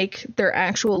literally make their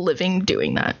actual living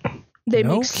doing that. They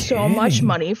make so much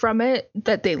money from it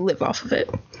that they live off of it.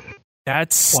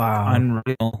 That's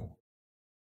unreal.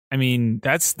 I mean,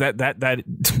 that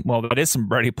is some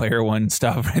Ready Player One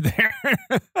stuff right there.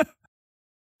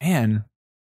 Man,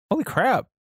 holy crap.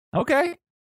 Okay.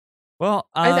 Well,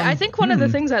 I think one of the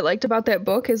things I liked about that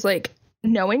book is like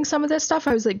knowing some of this stuff.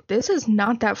 I was like, this is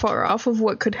not that far off of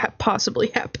what could possibly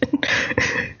happen.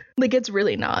 Like, it's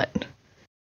really not.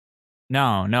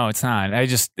 No, it's not.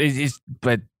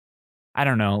 But I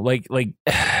don't know. Like,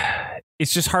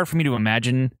 it's just hard for me to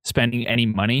imagine spending any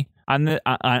money on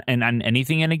on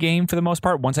anything in a game for the most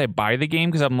part. Once I buy the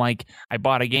game, because I'm like, I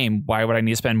bought a game. Why would I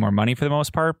need to spend more money for the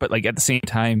most part? But like at the same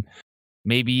time,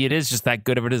 maybe it is just that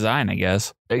good of a design, I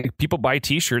guess. People buy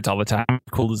t-shirts all the time.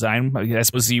 Cool design. I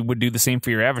suppose you would do the same for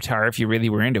your avatar if you really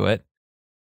were into it.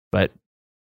 But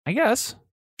I guess.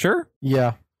 Sure.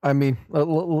 Yeah. I mean,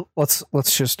 let's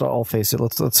just all face it.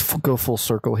 Let's go full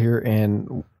circle here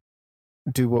and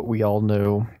do what we all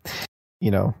know,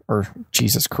 or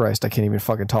Jesus Christ, I can't even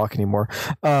fucking talk anymore.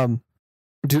 Go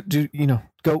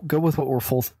with what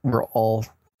we're all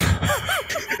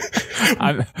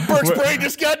Burke's brain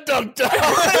just got dunked on.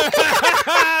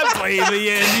 Play the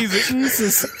end music.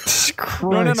 Jesus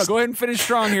Christ. No. Go ahead and finish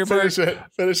strong here, Burke.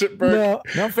 Finish it, Burke.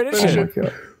 No, finish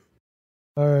it.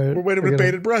 All right. We're waiting with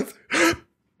bated breath.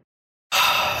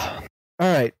 All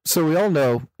right. So we all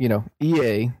know,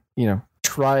 EA,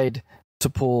 tried to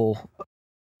pull,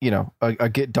 a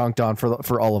get dunked on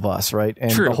for all of us, right?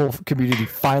 And the whole community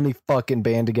finally fucking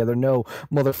band together. No,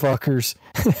 motherfuckers,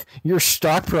 your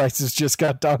stock prices just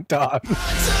got dunked on.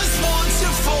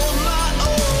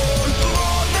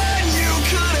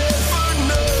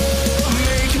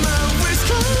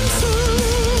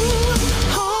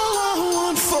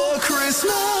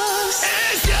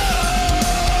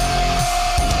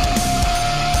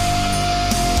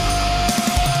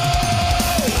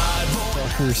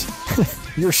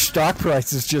 Your stock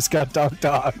prices just got dunked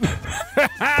on.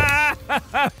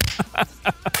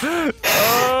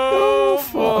 Oh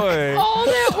boy! All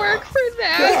that work for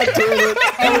that. God damn it!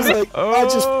 I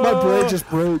was like, my brain just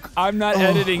broke. I'm not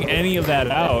editing any of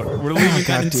that out. We're leaving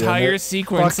that entire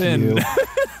sequence Fuck in. You.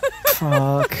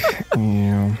 Fuck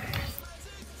you.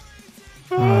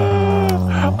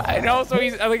 I know. So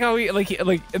I like how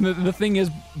and the thing is,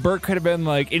 Bert could have been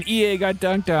like, an EA got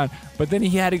dunked on, but then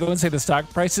he had to go and say the stock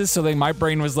prices. So like my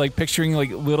brain was like picturing like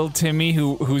little Timmy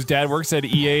whose dad works at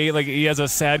EA, like he has a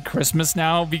sad Christmas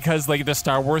now because like the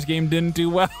Star Wars game didn't do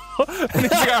well. And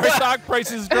he's like, our stock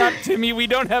prices dropped, Timmy. We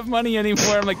don't have money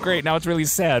anymore. I'm like, great. Now it's really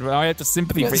sad. But now I have to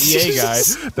sympathy for EA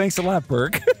guys. Thanks a lot,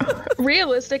 Burke.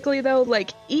 Realistically though,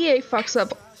 like EA fucks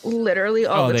up literally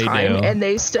all the they time, do. and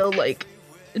they still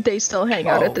hang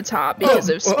out at the top because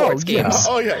of sports games.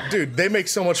 Oh yeah, dude, they make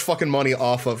so much fucking money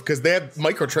off of because they have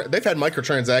they've had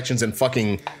microtransactions in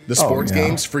fucking the sports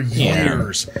games for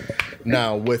years.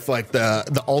 Now with like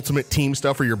the ultimate team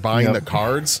stuff where you're buying the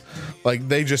cards, like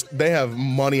they have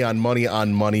money on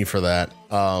money for that.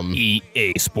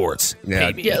 EA Sports. Yeah.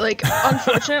 Baby. Yeah, like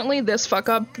unfortunately, this fuck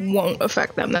up won't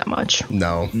affect them that much.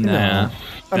 No. Nah.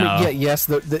 I mean, No. yeah, yes,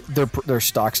 their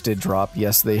stocks did drop.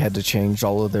 Yes, they had to change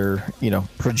all of their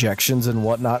projections and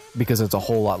whatnot because it's a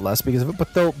whole lot less because of it.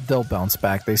 But they'll bounce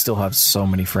back. They still have so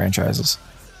many franchises.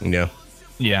 Yeah.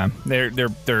 Yeah,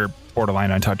 they're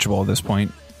borderline untouchable at this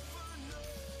point.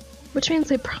 Which means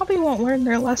they probably won't learn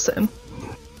their lesson.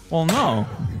 Well, no,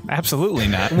 absolutely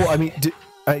not. Well, I mean,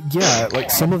 yeah,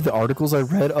 like some of the articles I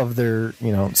read of their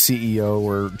CEO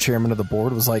or chairman of the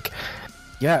board was like,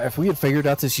 yeah, if we had figured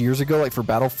out this years ago, like for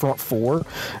Battlefront 4,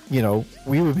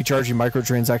 we would be charging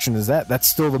microtransactions as that. That's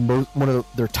still one of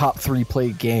their top 3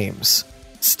 played games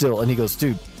still. And he goes,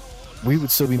 dude, we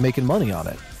would still be making money on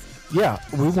it. Yeah,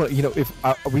 we want, if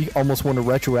we almost want to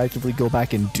retroactively go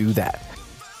back and do that.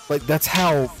 Like that's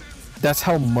how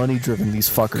money driven these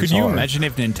fuckers are. Could you imagine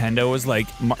if Nintendo was like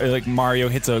Mario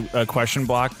hits a question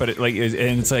block, but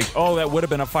and it's like, oh, that would have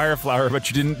been a fire flower, but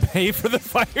you didn't pay for the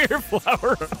fire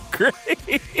flower upgrade.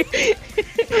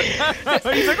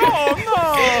 He's like,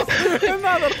 oh no,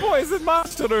 another poison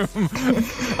mushroom.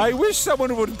 I wish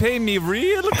someone would pay me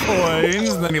real coins.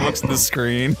 And then he looks at the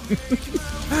screen.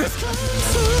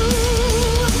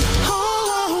 All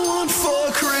I want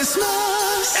for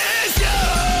Christmas is you.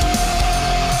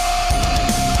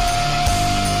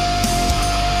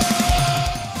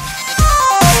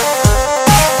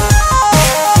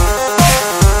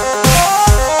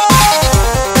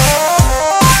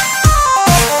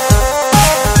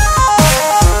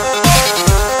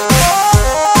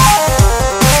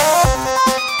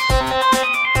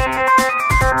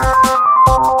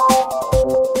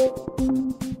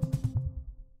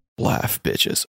 Laugh, bitches.